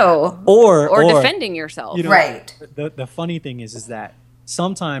 Yeah. no, Or defending yourself. you know, Right. The funny thing is that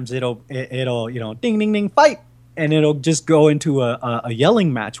sometimes it'll ding ding ding fight, and it'll just go into a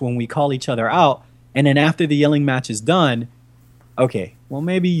yelling match when we call each other out, and then after the yelling match is done, okay, well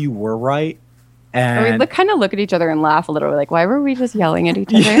maybe you were right, Or we kind of look at each other and laugh a little. We're like, why were we just yelling at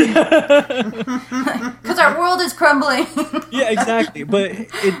each other? Because our world is crumbling. yeah, exactly. But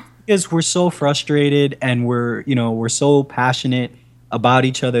it is we're so frustrated and we're so passionate about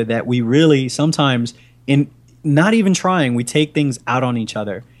each other that we really sometimes in not even trying, we take things out on each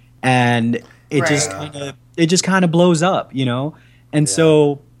other, and it just kind of blows up, you know. And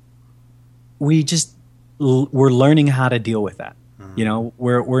so we're learning how to deal with that. You know,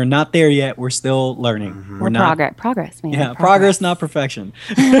 we're not there yet. We're still learning. We're not progress, man. Yeah, progress, not perfection.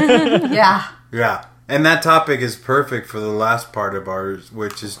 Yeah. Yeah. And that topic is perfect for the last part of ours,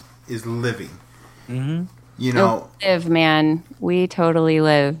 which is living. Mm-hmm. You know, Live, man. We totally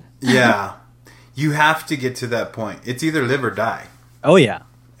live. yeah. You have to get to that point. It's either live or die. Oh yeah.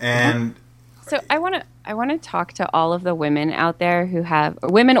 And So I want to talk to all of the women out there who have, or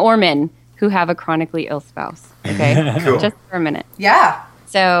women or men who have a chronically ill spouse. Okay, Cool. just for a minute. Yeah.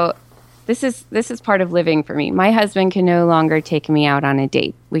 So this is part of living for me. My husband can no longer take me out on a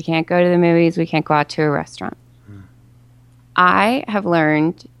date. We can't go to the movies. We can't go out to a restaurant. I have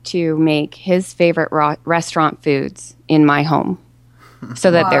learned to make his favorite restaurant foods in my home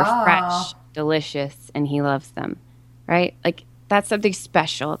so that they're Wow. fresh, delicious, and he loves them, right? Like that's something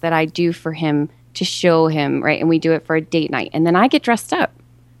special that I do for him to show him, right? And we do it for a date night. And then I get dressed up.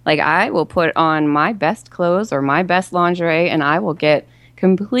 Like I will put on my best clothes or my best lingerie and I will get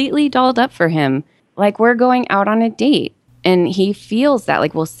completely dolled up for him. Like we're going out on a date. And he feels that,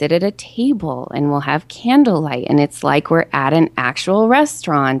 like, we'll sit at a table and we'll have candlelight. And it's like we're at an actual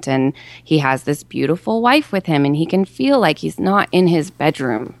restaurant. And he has this beautiful wife with him. And he can feel like he's not in his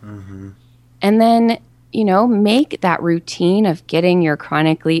bedroom. Mm-hmm. And then, you know, make that routine of getting your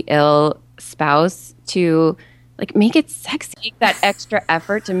chronically ill spouse to, like, make it sexy. Make that extra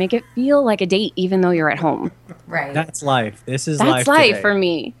effort to make it feel like a date, even though you're at home. Right. That's life. This is That's life life today. for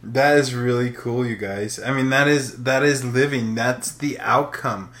me. that is really cool, you guys. I mean, that is living. That's the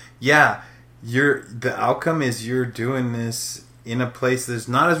outcome. Yeah, the outcome is you're doing this in a place that's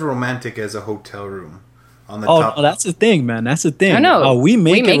not as romantic as a hotel room. On the top. Oh, that's the thing, man. That's the thing. I know. Oh, we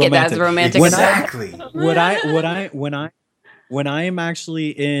make it romantic. as romantic When as Exactly. when I am actually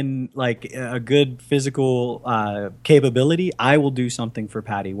in like a good physical capability, I will do something for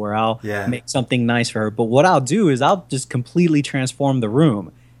Patty where I'll make something nice for her. But what I'll do is I'll just completely transform the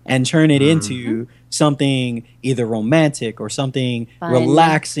room and turn it into something either romantic or something Fun.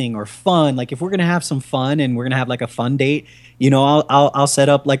 relaxing or fun. Like if we're gonna have some fun and we're gonna have like a fun date, you know, I'll set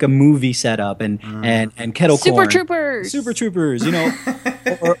up like a movie setup and kettle Super corn. Super Troopers, you know,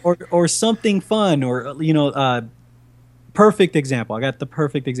 or something fun, or you know, perfect example. I got the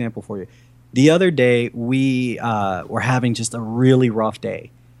perfect example for you. The other day we were having just a really rough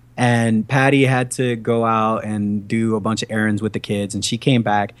day, and Patty had to go out and do a bunch of errands with the kids, and she came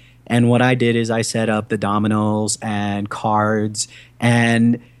back. And what I did is I set up the dominoes and cards,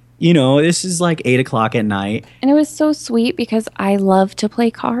 and you know, this is like 8:00 at night. And it was so sweet because I love to play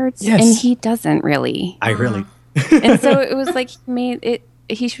cards Yes. and he doesn't really. I really. And so it was like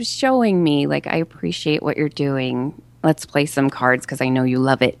he was showing me like, I appreciate what you're doing. Let's play some cards because I know you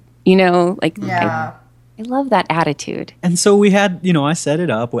love it. You know, like Yeah. I love that attitude. And so we had, you know, I set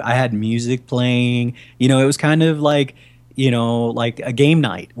it up. I had music playing. You know, it was kind of like, you know, like a game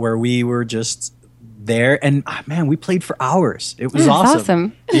night where we were just there. And man, we played for hours. It was It was awesome.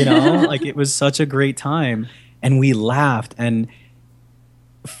 awesome. You know, like it was such a great time. And we laughed. And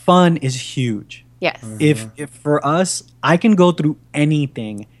fun is huge. Yes. If for us, I can go through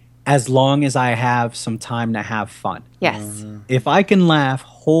anything as long as I have some time to have fun. Yes. If I can laugh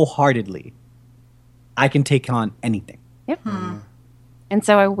wholeheartedly, I can take on anything. Yep. And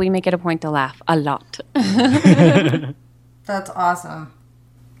so we make it a point to laugh a lot. That's awesome.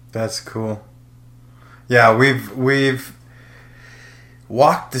 That's cool. Yeah, we've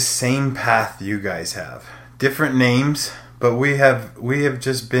walked the same path you guys have. Different names, but we have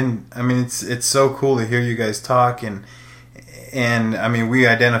just been, I mean, it's so cool to hear you guys talk, and I mean, we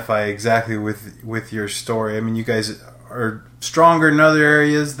identify exactly with your story. I mean, you guys are stronger in other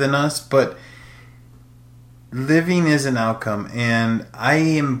areas than us, but living is an outcome, and I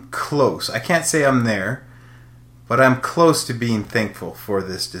am close. I can't say I'm there, but I'm close to being thankful for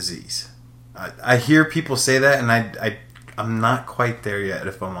this disease. I hear people say that, and I'm not quite there yet,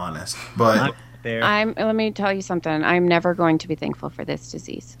 if I'm honest. But Not there. Let me tell you something. I'm never going to be thankful for this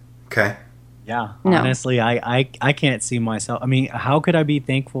disease. okay, Yeah, No. honestly, I can't see myself. I mean, how could I be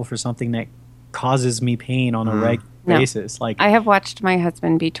thankful for something that causes me pain on a regular No. basis? Like, I have watched my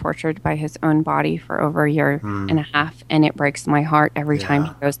husband be tortured by his own body for over a year and a half, and it breaks my heart every time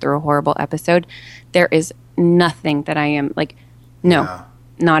he goes through a horrible episode. There is nothing that I am like, no, Yeah.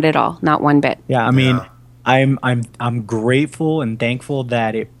 not at all, not one bit. yeah, I mean, Yeah. I'm grateful and thankful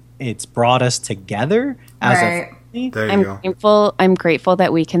that it's brought us together as Right. a family. there you I'm go. grateful. I'm grateful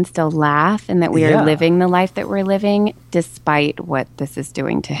that we can still laugh and that we Yeah. are living the life that we're living, despite what this is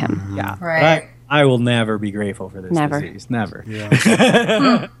doing to him. Yeah, but Right. I will never be grateful for this Never. disease. Never.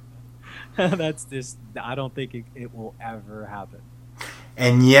 Yeah. That's just. I don't think it will ever happen.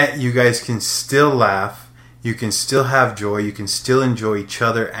 And yet you guys can still laugh, you can still have joy, you can still enjoy each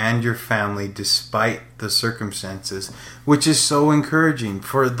other and your family despite the circumstances, which is so encouraging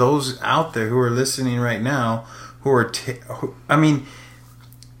for those out there who are listening right now, I mean,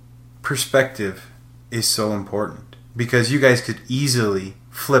 perspective is so important, because you guys could easily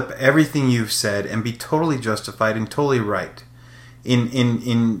flip everything you've said and be totally justified and totally right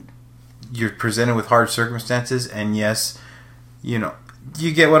in you're presented with hard circumstances, and yes, you know,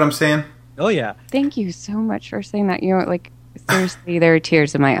 you get what I'm saying? Oh yeah. Thank you so much for saying that. You know, like, seriously, there are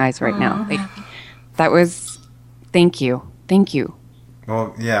tears in my eyes right now. Like, that was, thank you. Thank you.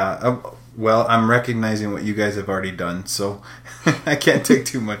 Well, yeah. Well, I'm recognizing what you guys have already done, so I can't take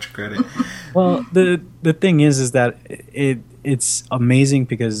too much credit. Well, the thing is that it's amazing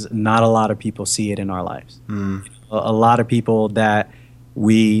because not a lot of people see it in our lives. A lot of people that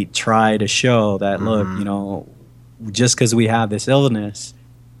we try to show that, look, you know, just because we have this illness,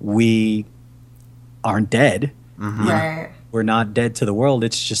 we aren't dead. Right. We're not dead to the world.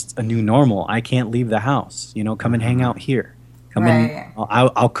 It's just a new normal. I can't leave the house. You know, come and hang out here. Come Right. in.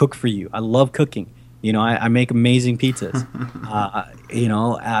 I'll cook for you. I love cooking. You know, I make amazing pizzas. You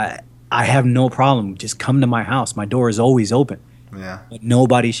know, I have no problem. Just come to my house. My door is always open. Yeah. But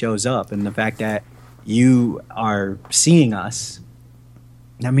nobody shows up. And the fact that you are seeing us,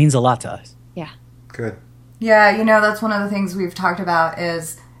 that means a lot to us. Yeah. Good. Yeah, you know, that's one of the things we've talked about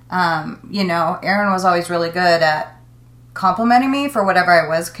is, you know, Aaron was always really good at complimenting me for whatever I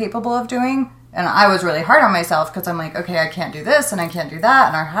was capable of doing. And I was really hard on myself because I'm like, okay, I can't do this and I can't do that.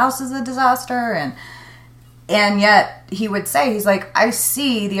 And our house is a disaster. And yet he would say, he's like, I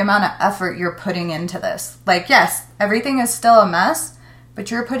see the amount of effort you're putting into this. Like, yes, everything is still a mess, but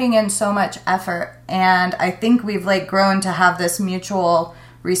you're putting in so much effort. And I think we've like grown to have this mutual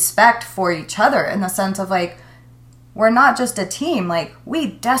respect for each other in the sense of like, we're not just a team, like we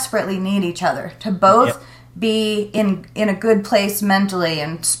desperately need each other to both be in a good place mentally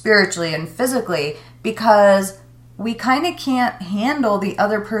and spiritually and physically, because we kind of can't handle the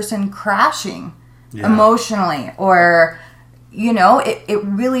other person crashing emotionally, or you know, it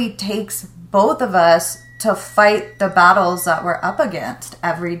really takes both of us to fight the battles that we're up against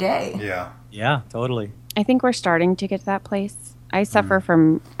every day. Yeah. Yeah, totally. I think we're starting to get to that place. I suffer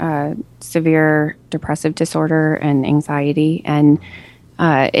from severe depressive disorder and anxiety, and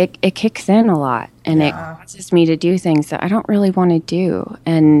it kicks in a lot, and it causes me to do things that I don't really want to do,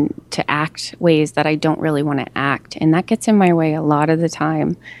 and to act ways that I don't really want to act, and that gets in my way a lot of the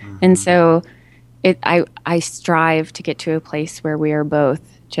time. And so I strive to get to a place where we are both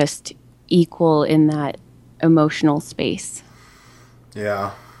just equal in that emotional space.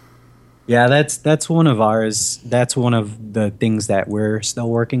 Yeah. Yeah, that's one of ours. That's one of the things that we're still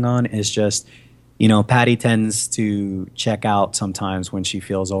working on is just, you know, Patty tends to check out sometimes when she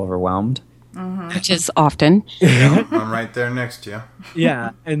feels overwhelmed. Which is often. I'm right there next to you.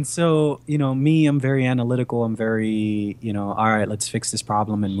 Yeah. And so, you know, I'm very analytical. I'm very, you know, all right, let's fix this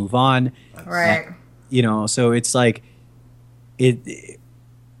problem and move on. Right. You know, so it's like, It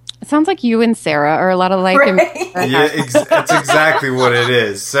sounds like you and Sarah are a lot of like. Right. Yeah, that's exactly what it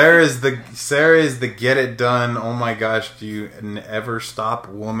is. Sarah is the get it done. Oh my gosh, do you ever stop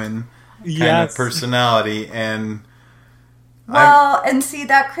woman? kind of personality, and well, and see,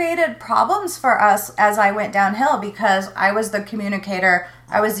 that created problems for us as I went downhill because I was the communicator,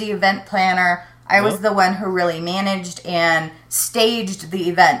 I was the event planner, I was the one who really managed and staged the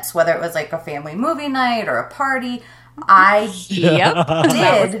events, whether it was like a family movie night or a party. I did.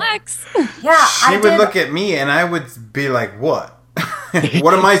 Yeah, she would look at me and I would be like, "What?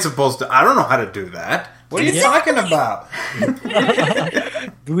 What am I supposed to? I don't know how to do that. What are you talking about?"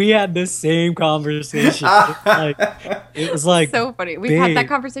 We had the same conversation. It was like so funny. We've had that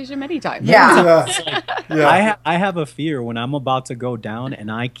conversation many times. Yeah. I have a fear when I'm about to go down and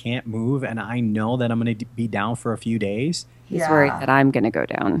I can't move and I know that I'm going to be down for a few days. He's worried that I'm going to go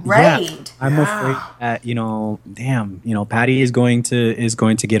down. Right. Yeah, I'm afraid that, Patty is going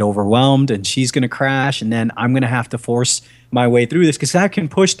to get overwhelmed and she's going to crash, and then I'm going to have to force my way through this because I can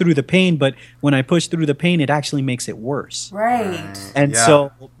push through the pain, but when I push through the pain, it actually makes it worse. Right. And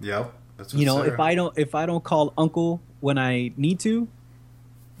so, that's if I don't call uncle when I need to,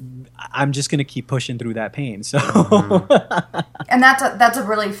 I'm just going to keep pushing through that pain. So, and that's a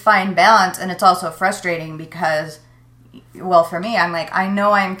really fine balance, and it's also frustrating because, well, for me, I'm like, I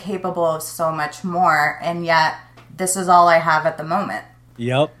know I'm capable of so much more, and yet this is all I have at the moment.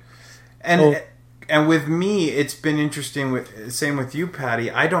 Yep. And with me, it's been interesting. Same with you,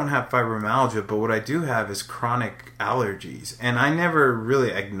 Patty. I don't have fibromyalgia, but what I do have is chronic allergies. And I never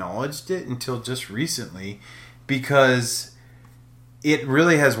really acknowledged it until just recently because it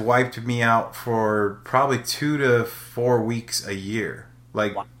really has wiped me out for probably 2 to 4 weeks a year.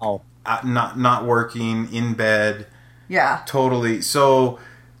 Like, wow. Not working, in bed. Yeah. Totally. So,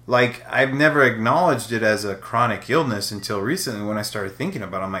 like, I've never acknowledged it as a chronic illness until recently when I started thinking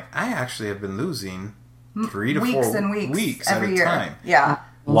about it. I'm like, I actually have been losing 3 to 4 weeks every at a year. time. Yeah.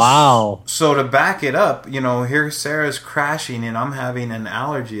 Wow. So to back it up, here Sarah's crashing and I'm having an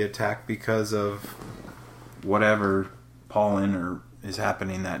allergy attack because of whatever pollen or is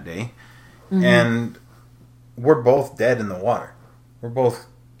happening that day. Mm-hmm. And we're both dead in the water. We're both...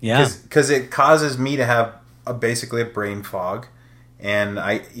 Yeah. Because it causes me to have basically a brain fog. And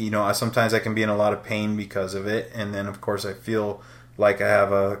I sometimes I can be in a lot of pain because of it. And then, of course, I feel like I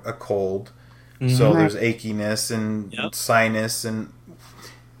have a cold. Mm-hmm. So there's achiness and sinus, and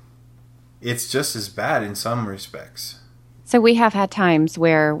it's just as bad in some respects. So we have had times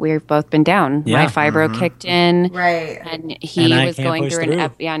where we've both been down. Yeah. My fibro kicked in, right? And he was going through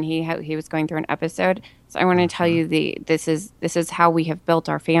and he was going through an episode. So I want to tell you this is how we have built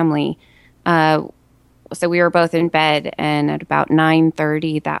our family. So we were both in bed, and at about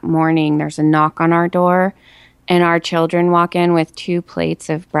 9:30 that morning, there's a knock on our door, and our children walk in with 2 plates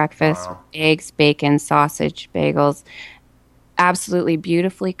of breakfast: eggs, bacon, sausage, bagels. Absolutely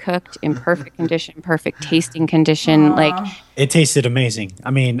beautifully cooked, in perfect condition, perfect tasting condition. Aww. Like, it tasted amazing.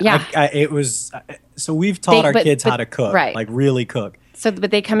 I mean, it was. So we've taught our kids how to cook, right? Like really cook. So,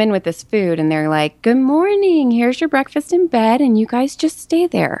 but they come in with this food, and they're like, "Good morning. Here's your breakfast in bed, and you guys just stay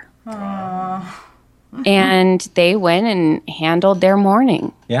there." Aww. And they went and handled their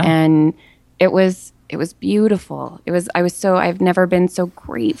morning. Yeah. And it was beautiful. I've never been so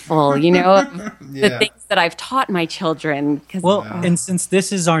grateful, of the things that I've taught my children. And since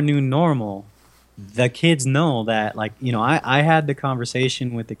this is our new normal, the kids know that, I had the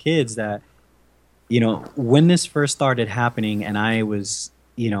conversation with the kids that, when this first started happening and I was,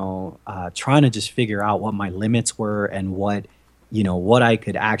 trying to just figure out what my limits were and what I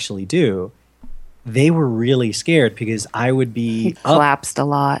could actually do, they were really scared because I would be collapsed a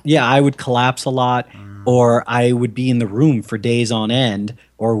lot. Yeah, I would collapse a lot, or I would be in the room for days on end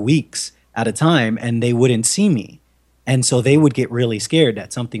or weeks at a time, and they wouldn't see me. And so they would get really scared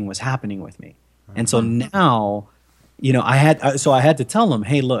that something was happening with me. And so now, I had to tell them,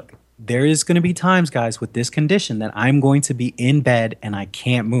 hey, look, there is going to be times, guys, with this condition that I'm going to be in bed and I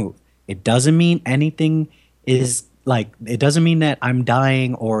can't move. It doesn't mean anything is... it doesn't mean that I'm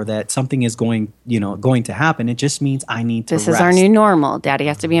dying or that something is going to happen. It just means I need to rest. This is our new normal. Daddy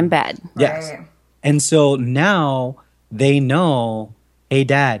has to be in bed. Yes. Right. And so now they know, hey,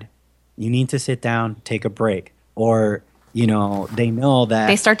 Dad, you need to sit down, take a break. Or, they know that.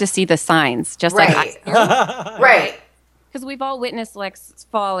 They start to see the signs, just like I do. Right. Because we've all witnessed Lex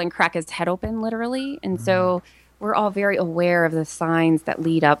fall and crack his head open, literally. And so... we're all very aware of the signs that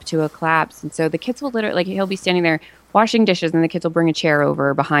lead up to a collapse. And so the kids will literally, he'll be standing there washing dishes, and the kids will bring a chair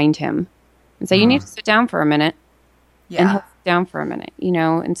over behind him and say, you need to sit down for a minute. Yeah. And he'll sit down for a minute,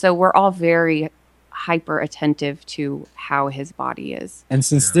 And so we're all very hyper attentive to how his body is. And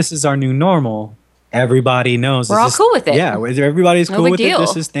since this is our new normal, everybody knows. We're all cool with it. Yeah, everybody's cool with deal. it.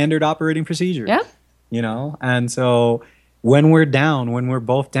 This is standard operating procedure. Yep. And so... when we're down, when we're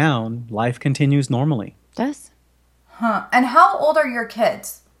both down, life continues normally. Does. Huh. And how old are your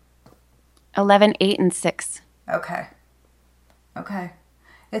kids? 11, 8, and 6. Okay.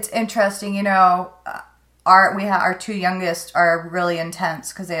 It's interesting, you know, our two youngest are really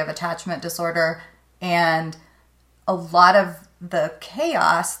intense because they have attachment disorder, and a lot of the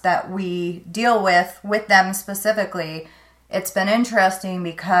chaos that we deal with them specifically, it's been interesting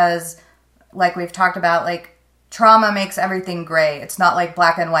because, like we've talked about, like, trauma makes everything gray. It's not like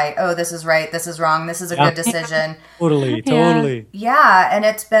black and white. Oh, this is right, this is wrong, this is a good decision. Totally. Yeah, and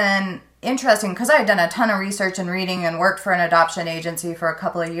it's been interesting because I had done a ton of research and reading and worked for an adoption agency for a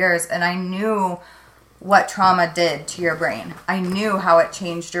couple of years, and I knew what trauma did to your brain. I knew how it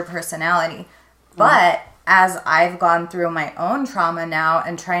changed your personality. But as I've gone through my own trauma now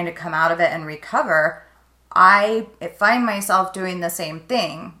and trying to come out of it and recover, I find myself doing the same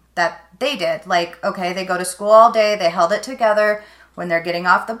thing that they did. Like, okay, they go to school all day, they held it together. When they're getting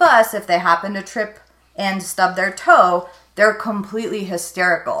off the bus, if they happen to trip and stub their toe, they're completely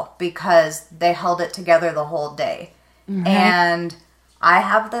hysterical because they held it together the whole day. Mm-hmm. And I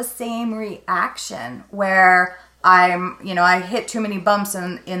have the same reaction where I hit too many bumps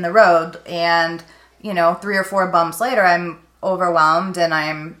in the road, and, 3 or 4 bumps later, I'm overwhelmed and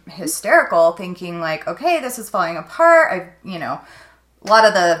I'm hysterical, thinking like, okay, this is falling apart. A lot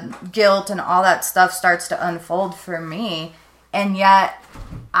of the guilt and all that stuff starts to unfold for me. And yet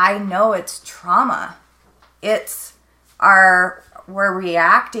I know it's trauma. We're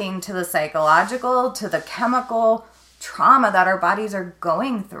reacting to the psychological, to the chemical trauma that our bodies are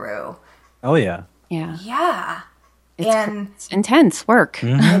going through. Oh, yeah. Yeah. Yeah. It's intense work.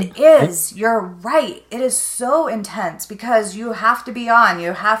 Mm-hmm. It is. You're right. It is so intense because you have to be on.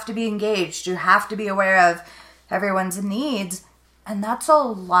 You have to be engaged. You have to be aware of everyone's needs. And that's a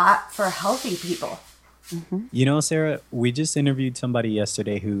lot for healthy people. Mm-hmm. Sarah, we just interviewed somebody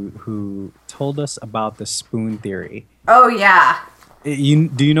yesterday who told us about the spoon theory. Oh, yeah. Do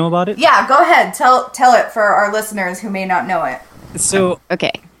you know about it? Yeah, go ahead. Tell it for our listeners who may not know it.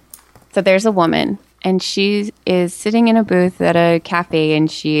 Okay. So there's a woman, and she is sitting in a booth at a cafe, and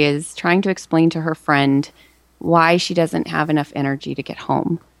she is trying to explain to her friend why she doesn't have enough energy to get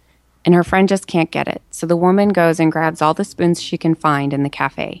home. And her friend just can't get it. So the woman goes and grabs all the spoons she can find in the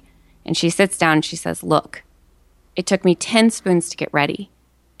cafe. And she sits down and she says, look, it took me 10 spoons to get ready.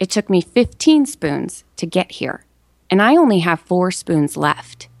 It took me 15 spoons to get here. And I only have 4 spoons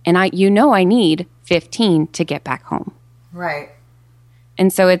left. And I need 15 to get back home. Right.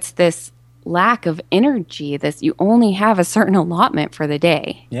 And so it's this lack of energy, you only have a certain allotment for the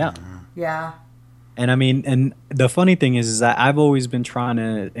day. Yeah. Yeah. And and the funny thing is that I've always been trying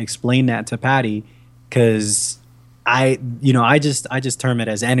to explain that to Patty, because I just term it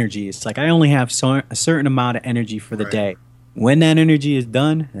as energy. It's like I only have a certain amount of energy for the day. When that energy is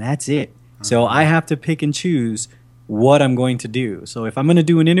done, that's it. Mm-hmm. So I have to pick and choose what I'm going to do. So if I'm going to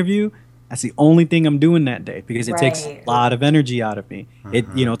do an interview, that's the only thing I'm doing that day, because it takes a lot of energy out of me.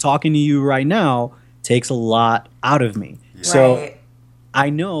 Mm-hmm. It talking to you right now takes a lot out of me. Yeah. So I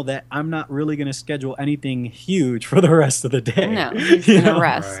know that I'm not really going to schedule anything huge for the rest of the day. No, you're going to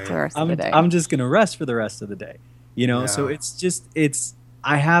rest the rest of the day. I'm just going to rest for the rest of the day. So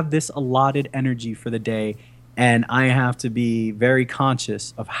I have this allotted energy for the day, and I have to be very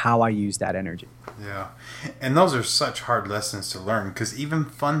conscious of how I use that energy. Yeah. And those are such hard lessons to learn, because even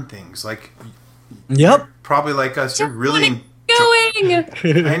fun things like, probably like us, you're really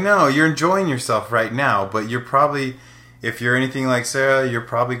going. I know, you're enjoying yourself right now, but you're probably, if you're anything like Sarah, you're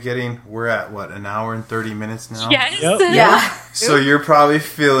probably we're at an hour and 30 minutes now? Yes. Yep. Yeah. So you're probably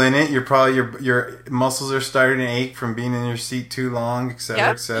feeling it. You're probably, your muscles are starting to ache from being in your seat too long, et cetera,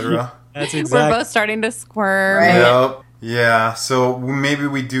 et cetera. That's exactly. We're both starting to squirm. Right. Yep. Yeah. So maybe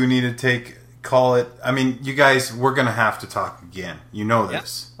we do need to call it. I mean, you guys, we're going to have to talk again. You know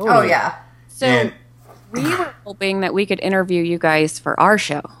this. Yep. Oh, yeah. So we were hoping that we could interview you guys for our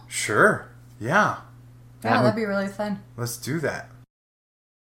show. Sure. Yeah. Yeah, that'd be really fun. Let's do that.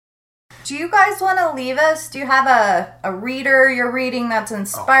 Do you guys want to leave us? Do you have a reader you're reading that's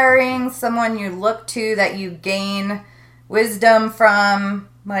inspiring? Someone you look to that you gain wisdom from?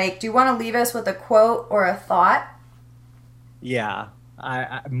 Like, do you want to leave us with a quote or a thought? Yeah.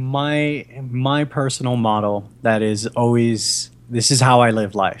 My personal motto that is always, this is how I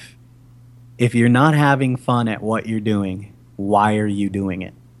live life. If you're not having fun at what you're doing, why are you doing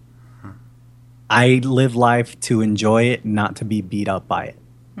it? I live life to enjoy it, not to be beat up by it.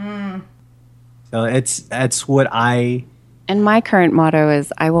 So that's what I... And my current motto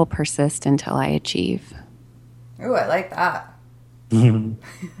is, I will persist until I achieve. Ooh, I like that.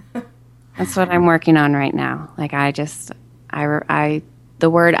 That's what I'm working on right now. Like, the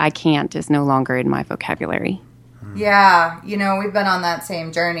word I can't is no longer in my vocabulary. Yeah, we've been on that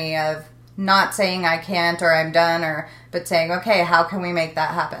same journey of not saying I can't or I'm done, but saying, okay, how can we make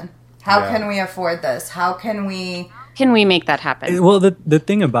that happen? How can we afford this? How can we make that happen? Well, the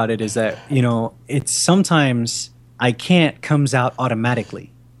thing about it is that, it's sometimes I can't comes out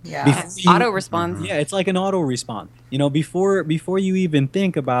automatically. Yeah. Auto response. Yeah, it's like an auto response. Before you even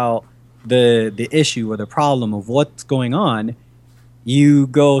think about the issue or the problem of what's going on, you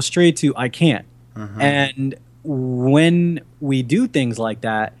go straight to I can't. And when we do things like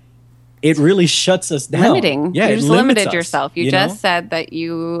that, it really shuts us down. Limiting. Yeah, you just limited us, yourself. You just said that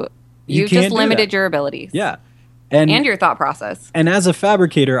you can't just limited your abilities. Yeah. And your thought process. And as a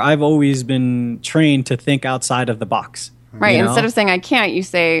fabricator, I've always been trained to think outside of the box. Right. Instead of saying I can't, you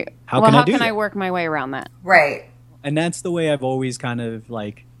say, how can I work my way around that? Right. And that's the way I've always kind of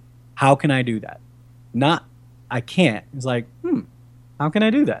like, how can I do that? Not, I can't. It's like, how can I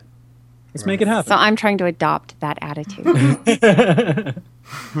do that? Let's make it happen. So I'm trying to adopt that attitude.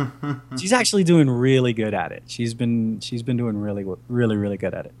 She's actually doing really good at it. She's been doing really, really, really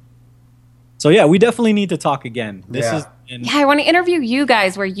good at it. So yeah, we definitely need to talk again. I want to interview you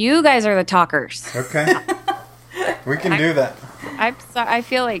guys where you guys are the talkers. Okay. We can do that. I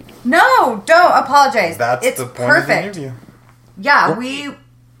feel like... No, don't apologize. It's the point of the interview. Yeah,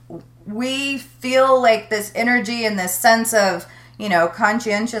 we feel like this energy and this sense of,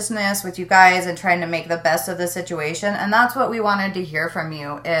 conscientiousness with you guys and trying to make the best of the situation. And that's what we wanted to hear from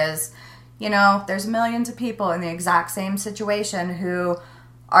you is, there's millions of people in the exact same situation who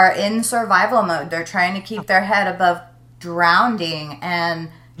are in survival mode. They're trying to keep their head above drowning, and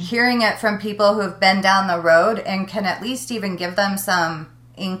hearing it from people who have been down the road and can at least even give them some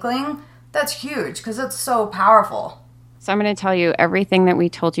inkling, that's huge because it's so powerful. So I'm going to tell you everything that we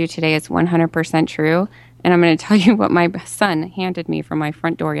told you today is 100% true. And I'm going to tell you what my son handed me from my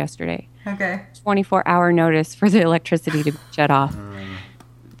front door yesterday. Okay. 24-hour notice for the electricity to be shut off.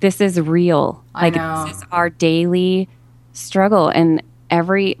 This is real. I know. This is our daily struggle. And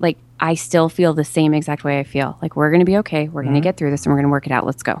I still feel the same exact way I feel. Like, we're going to be okay. We're going to get through this, and we're going to work it out.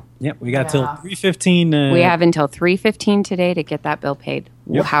 Let's go. Yep, we got till 3:15. We have until 3:15 today to get that bill paid.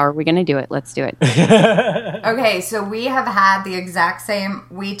 Yep. How are we going to do it? Let's do it. Okay, so we have had the exact same.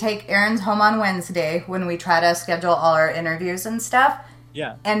 We take Aaron's home on Wednesday when we try to schedule all our interviews and stuff.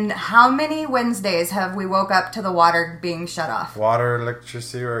 Yeah. And how many Wednesdays have we woke up to the water being shut off? Water,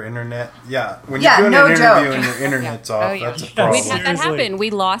 electricity, or internet. Yeah. When you're doing no an joke. interview and your internet's off, that's a problem. We've had that happen. We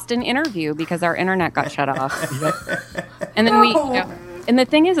lost an interview because our internet got shut off. And then and the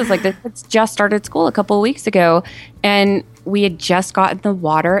thing is like, the kids just started school a couple of weeks ago, and we had just gotten the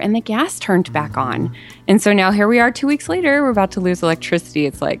water and the gas turned back on. And so now here we are 2 weeks later, we're about to lose electricity.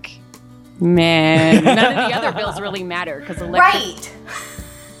 It's like, man, none of the other bills really matter because Right.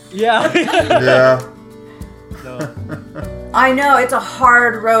 Yeah. Yeah. I know, it's a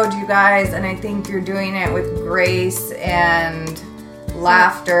hard road, you guys, and I think you're doing it with grace and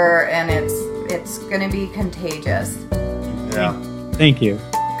laughter, and it's going to be contagious. Yeah. Thank you.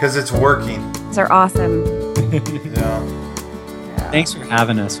 Because it's working. These are awesome. Yeah. Thanks for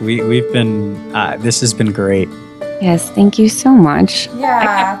having us. We've been this has been great. Yes, thank you so much.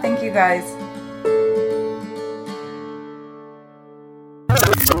 Yeah, thank you guys.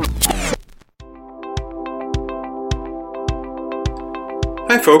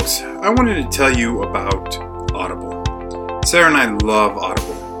 Hi folks, I wanted to tell you about Audible. Sarah and I love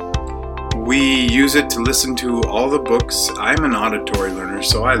Audible. We use it to listen to all the books. I'm an auditory learner,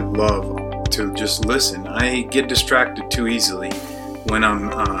 so I love to just listen. I get distracted too easily when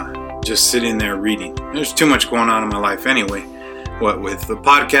I'm just sitting there reading. There's too much going on in my life anyway, what with the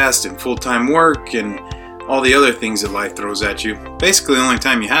podcast and full-time work and all the other things that life throws at you. Basically, the only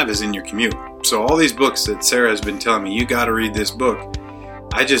time you have is in your commute. So all these books that Sarah has been telling me, you got to read this book,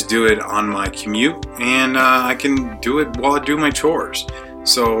 I just do it on my commute, and I can do it while I do my chores.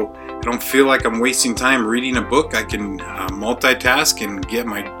 So I don't feel like I'm wasting time reading a book. I can multitask and get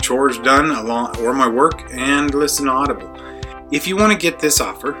my chores done or my work and listen to Audible. If you want to get this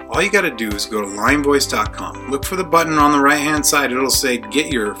offer, all you got to do is go to limevoice.com. Look for the button on the right-hand side. It'll say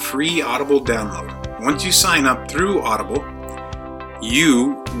get your free Audible download. Once you sign up through Audible,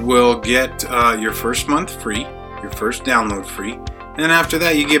 you will get your first month free, your first download free. And then after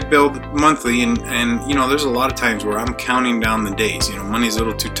that, you get billed monthly, and there's a lot of times where I'm counting down the days. Money's a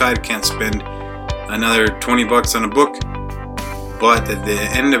little too tight, can't spend another $20 on a book. But at the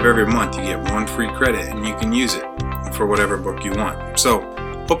end of every month, you get one free credit, and you can use it for whatever book you want. So,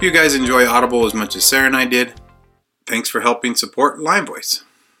 hope you guys enjoy Audible as much as Sarah and I did. Thanks for helping support Lime Voice.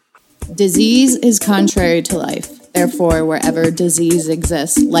 Disease is contrary to life. Therefore, wherever disease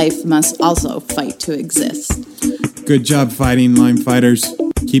exists, life must also fight to exist. Good job fighting, Lyme fighters.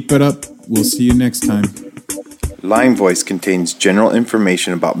 Keep it up. We'll see you next time. Lyme Voice contains general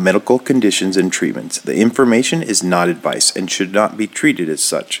information about medical conditions and treatments. The information is not advice and should not be treated as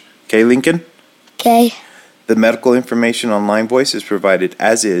such. Okay, Lincoln? Okay. The medical information on Lyme Voice is provided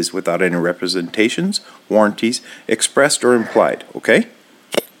as is without any representations, warranties, expressed or implied. Okay?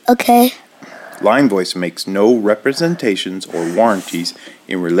 Okay. Lyme Voice makes no representations or warranties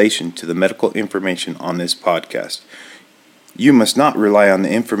in relation to the medical information on this podcast. You must not rely on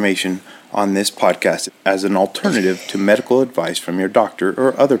the information on this podcast as an alternative to medical advice from your doctor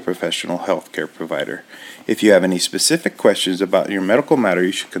or other professional healthcare provider. If you have any specific questions about your medical matter,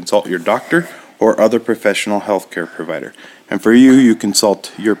 you should consult your doctor or other professional healthcare provider. And for you, you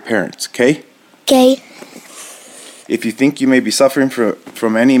consult your parents, okay? Okay. If you think you may be suffering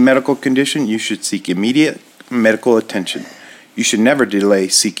from any medical condition, you should seek immediate medical attention. You should never delay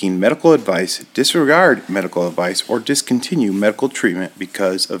seeking medical advice, disregard medical advice, or discontinue medical treatment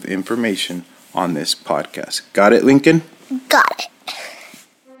because of information on this podcast. Got it, Lincoln? Got it.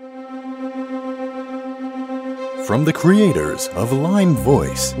 From the creators of Lyme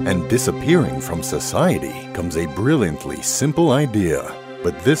Voice and Disappearing from Society comes a brilliantly simple idea,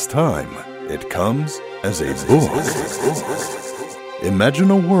 but this time it comes as a book.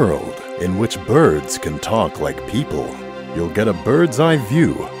 Imagine a world in which birds can talk like people. You'll get a bird's eye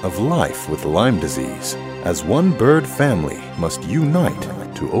view of life with Lyme disease, as one bird family must unite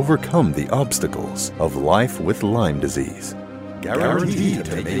to overcome the obstacles of life with Lyme disease. Guaranteed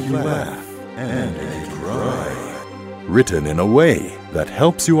to make you laugh and cry. Written in a way that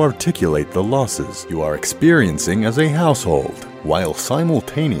helps you articulate the losses you are experiencing as a household, while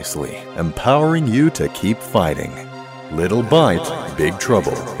simultaneously empowering you to keep fighting. Little Bite, Big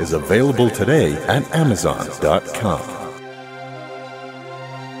Trouble is available today at Amazon.com.